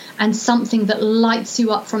rested and something that lights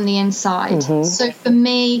you up from the inside. So for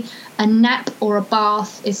me, a nap or a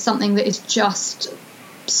bath is something that is just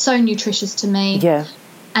so nutritious to me.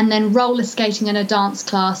 And then roller skating and a dance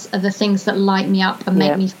class are the things that light me up and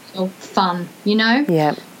make me feel fun,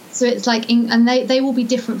 So it's like, and they will be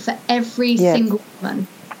different for every single woman.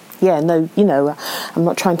 I'm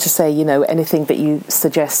not trying to say, anything that you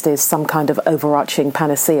suggest is some kind of overarching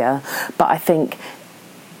panacea, but I think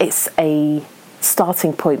it's a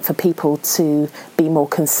starting point for people to be more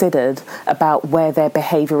considered about where their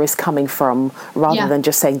behaviour is coming from, rather than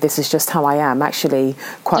just saying, this is just how I am. Actually,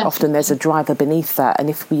 quite often there's a driver beneath that, and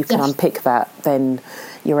if you can unpick that, then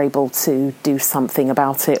you're able to do something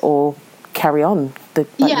about it or carry on.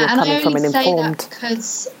 You're coming from an informed. That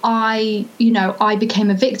because I became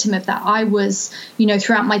a victim of that. I was,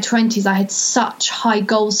 throughout my 20s, I had such high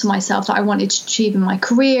goals for myself that I wanted to achieve in my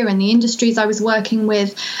career and the industries I was working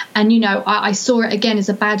with. And, I saw it again as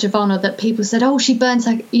a badge of honor that people said, oh, she burns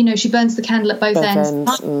the candle at both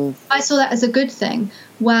ends. I saw that as a good thing.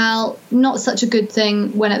 Well, not such a good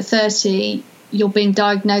thing when at 30 you're being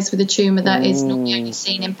diagnosed with a tumor that is normally only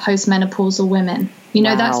seen in postmenopausal women.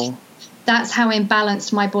 That's how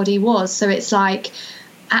imbalanced my body was. So it's like,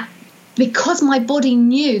 because my body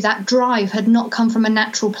knew that drive had not come from a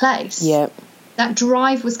natural place. Yep. That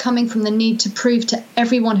drive was coming from the need to prove to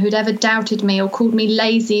everyone who'd ever doubted me or called me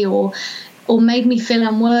lazy or made me feel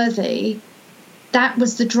unworthy. That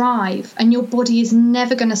was the drive. And your body is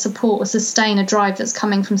never going to support or sustain a drive that's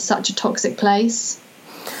coming from such a toxic place.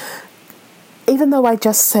 Even though I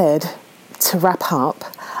just said to wrap up,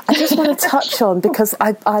 I just want to touch on, because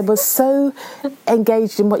I was so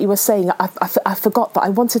engaged in what you were saying, I forgot that I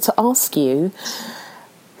wanted to ask you.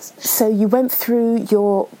 So you went through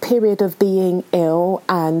your period of being ill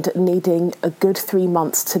and needing a good 3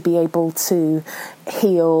 months to be able to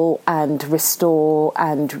heal and restore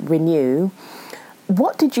and renew.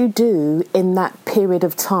 What did you do in that period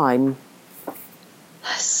of time?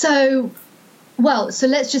 So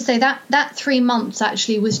let's just say that 3 months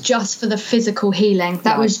actually was just for the physical healing.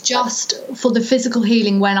 That was just for the physical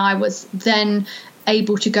healing when I was then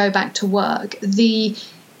able to go back to work. The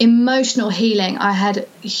emotional healing, I had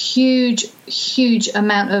a huge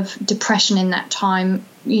amount of depression in that time.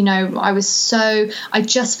 I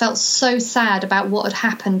just felt so sad about what had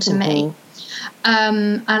happened to me.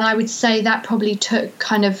 And I would say that probably took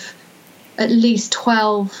kind of at least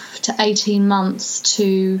 12 to 18 months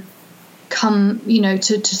to come,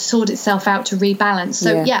 to sort itself out, to rebalance.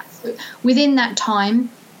 So within that time,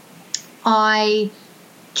 I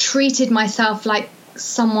treated myself like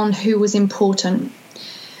someone who was important.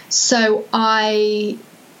 So I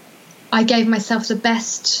gave myself the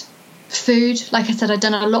best food. Like I said, I'd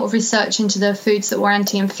done a lot of research into the foods that were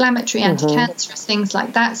anti-inflammatory, anti-cancerous, things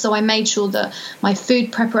like that. So I made sure that my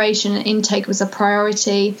food preparation and intake was a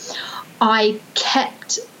priority. I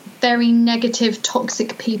kept very negative,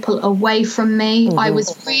 toxic people away from me. I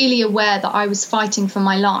was really aware that I was fighting for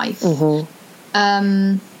my life.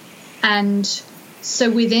 And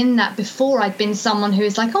so within that, before I'd been someone who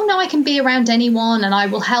was like, oh no, I can be around anyone and I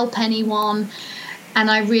will help anyone.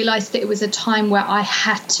 And I realized that it was a time where I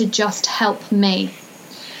had to just help me.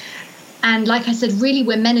 And like I said, really,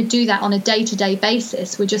 we're meant to do that on a day-to-day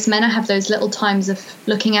basis. We're just meant to have those little times of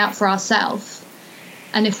looking out for ourselves.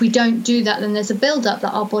 And if we don't do that, then there's a build-up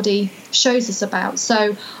that our body shows us about.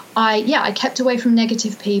 So I kept away from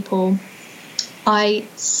negative people. I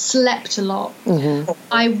slept a lot.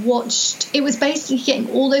 I watched, it was basically getting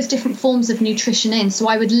all those different forms of nutrition in. So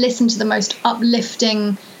I would listen to the most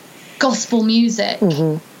uplifting gospel music.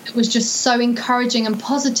 It was just so encouraging and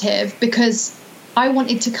positive, because I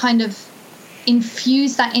wanted to kind of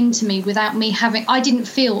infuse that into me without me having, I didn't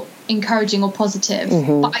feel encouraging or positive,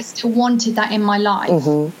 but I still wanted that in my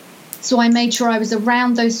life. So I made sure I was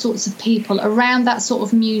around those sorts of people, around that sort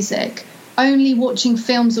of music, only watching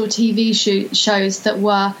films or TV shows that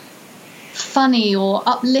were funny or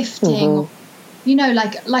uplifting.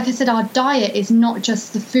 Like I said, our diet is not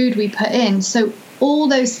just the food we put in. So all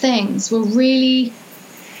those things were really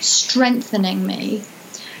strengthening me.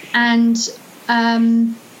 And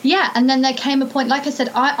and then there came a point, like I said,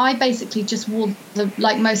 I basically just wore the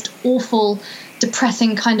most awful,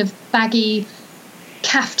 depressing kind of baggy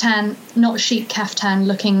caftan, not sheep caftan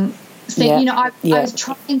looking thing. I was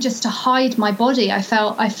trying just to hide my body. I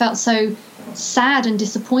felt so sad and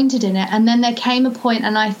disappointed in it. And then there came a point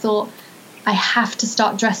and I thought, I have to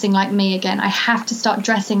start dressing like me again. I have to start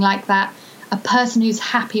dressing like that, a person who's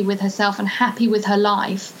happy with herself and happy with her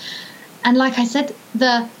life. And like I said,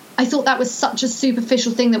 I thought that was such a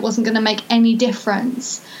superficial thing that wasn't going to make any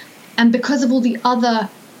difference. And because of all the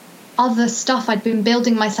other stuff I'd been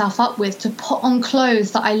building myself up with, to put on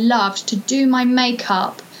clothes that I loved, to do my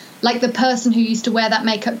makeup, like the person who used to wear that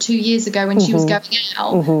makeup 2 years ago when she was going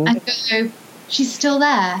out, and go, she's still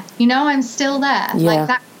there. I'm still there.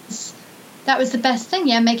 Like that was the best thing.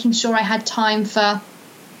 Making sure I had time for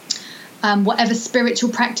whatever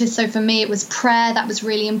spiritual practice. So for me, it was prayer. That was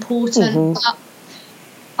really important. But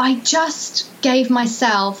I just gave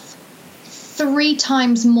myself 3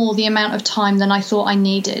 times more the amount of time than I thought I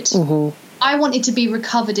needed. I wanted to be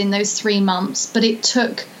recovered in those 3 months, but it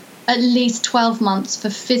took at least 12 months for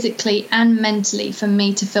physically and mentally for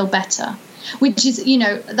me to feel better, which is,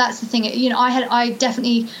 that's the thing.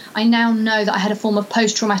 I now know that I had a form of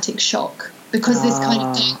post-traumatic shock because this kind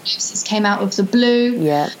of diagnosis came out of the blue.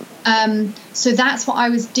 Yeah. So that's what I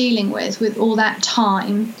was dealing with all that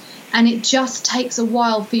time. And it just takes a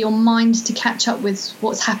while for your mind to catch up with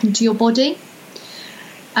what's happened to your body.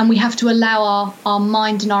 And we have to allow our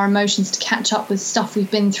mind and our emotions to catch up with stuff we've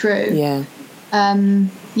been through. Yeah.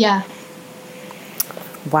 Yeah.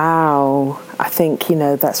 Wow. I think,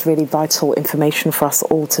 that's really vital information for us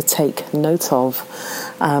all to take note of.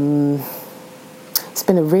 It's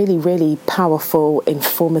been a really, really powerful,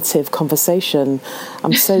 informative conversation.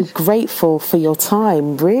 I'm so grateful for your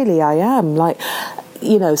time. Really, I am.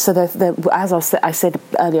 So as I said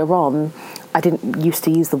earlier on, I didn't used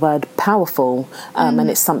to use the word powerful, and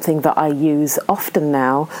it's something that I use often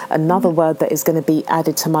now. Another word that is going to be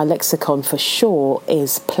added to my lexicon for sure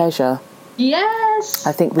is pleasure. Yes.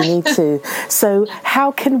 I think we need to. So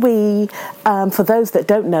how can we, for those that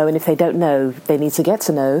don't know, and if they don't know, they need to get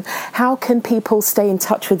to know, how can people stay in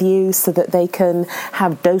touch with you so that they can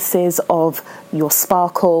have doses of your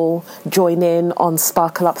sparkle, join in on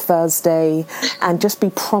Sparkle Up Thursday, and just be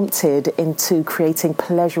prompted into creating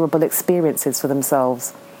pleasurable experiences for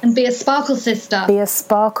themselves? And be a sparkle sister. Be a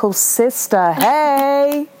sparkle sister.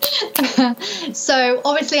 Hey! So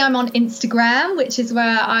obviously I'm on Instagram, which is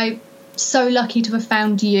where I'm so lucky to have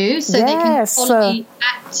found you. So they can follow me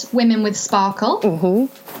at Women with Sparkle.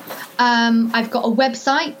 I've got a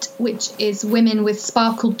website, which is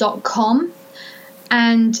womenwithsparkle.com.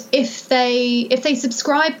 And if they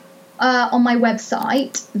subscribe on my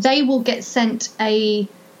website, they will get sent a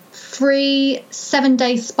free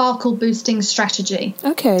 7-day sparkle boosting strategy.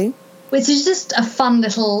 Okay. Which is just a fun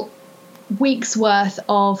little week's worth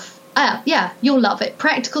of, you'll love it.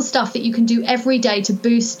 Practical stuff that you can do every day to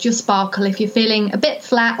boost your sparkle if you're feeling a bit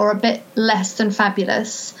flat or a bit less than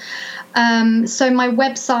fabulous. So my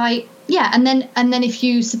website, and then if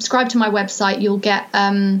you subscribe to my website, you'll get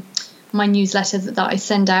my newsletter that I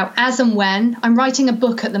send out as and when. I'm writing a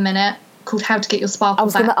book at the minute called How to Get Your Sparkle Back. I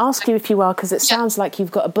was going to ask you if you are, because it sounds like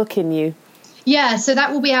you've got a book in you. Yeah, so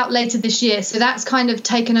that will be out later this year. So that's kind of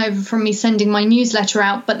taken over from me sending my newsletter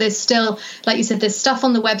out. But there's still, like you said, there's stuff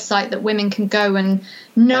on the website that women can go and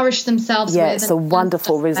nourish themselves with. Yeah, it's a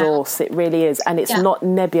wonderful resource. It really is. And it's not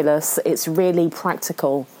nebulous. It's really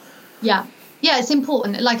practical. Yeah. Yeah, it's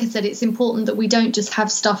important. Like I said, it's important that we don't just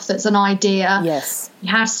have stuff that's an idea. Yes. We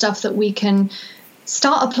have stuff that we can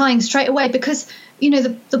start applying straight away. Because,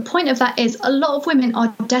 the point of that is a lot of women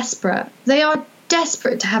are desperate. They are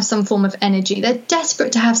desperate to have some form of energy. They're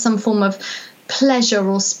desperate to have some form of pleasure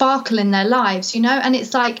or sparkle in their lives, and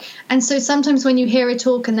it's like, and so sometimes when you hear a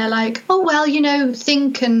talk and they're like, oh, well,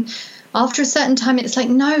 think, and after a certain time, it's like,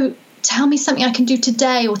 no, tell me something I can do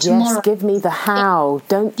today or tomorrow. Yes, give me the how.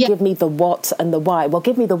 Don't give me the what and the why. Well,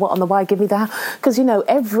 give me the what and the why, give me the how. Because,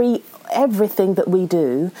 everything that we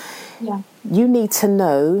do, you need to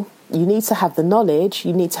know. You need to have the knowledge,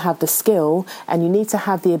 you need to have the skill, and you need to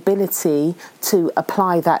have the ability to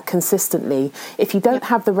apply that consistently. If you don't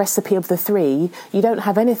have the recipe of the three, you don't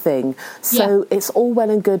have anything. So it's all well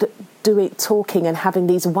and good talking and having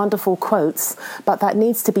these wonderful quotes, but that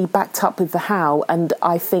needs to be backed up with the how. And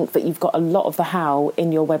I think that you've got a lot of the how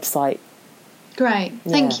in your website. Great,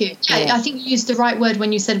 thank you. I think you used the right word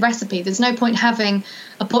when you said recipe. There's no point having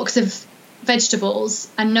a box of vegetables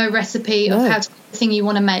and no recipe of how to make the thing you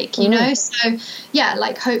want to make, so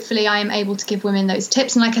hopefully I am able to give women those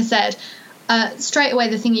tips. And like I said, straight away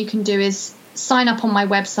the thing you can do is sign up on my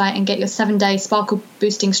website and get your 7-day sparkle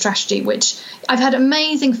boosting strategy, which I've had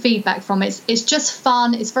amazing feedback from. It's just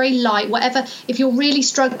fun, it's very light, whatever. If you're really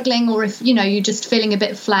struggling or if you're just feeling a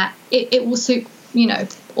bit flat, it will suit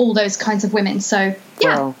all those kinds of women. So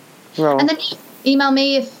Roll. And then email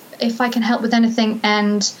me if I can help with anything.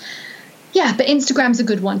 And but Instagram's a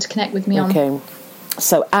good one to connect with me on. Okay.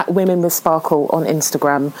 So at Women with Sparkle on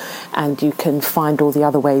Instagram, and you can find all the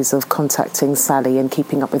other ways of contacting Sally and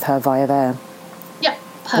keeping up with her via there. Yeah,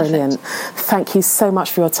 perfect. Brilliant. Thank you so much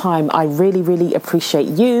for your time. I really, really appreciate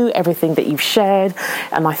you, everything that you've shared,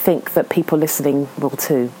 and I think that people listening will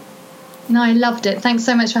too. No, I loved it. Thanks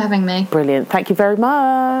so much for having me. Brilliant. Thank you very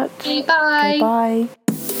much. Okay, bye. Bye.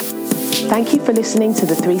 Thank you for listening to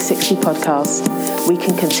the 360 podcast. We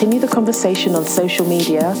can continue the conversation on social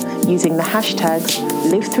media using the hashtags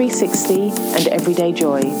Live360 and Everyday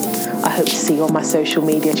Joy. I hope to see you on my social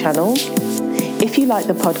media channels. If you like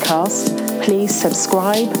the podcast, please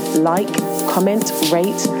subscribe, like, comment,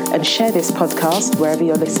 rate, and share this podcast wherever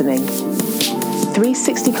you're listening.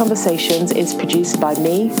 360 Conversations is produced by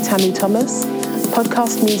me, Tammy Thomas.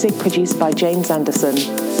 Podcast music produced by James Anderson.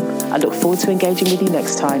 I look forward to engaging with you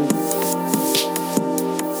next time.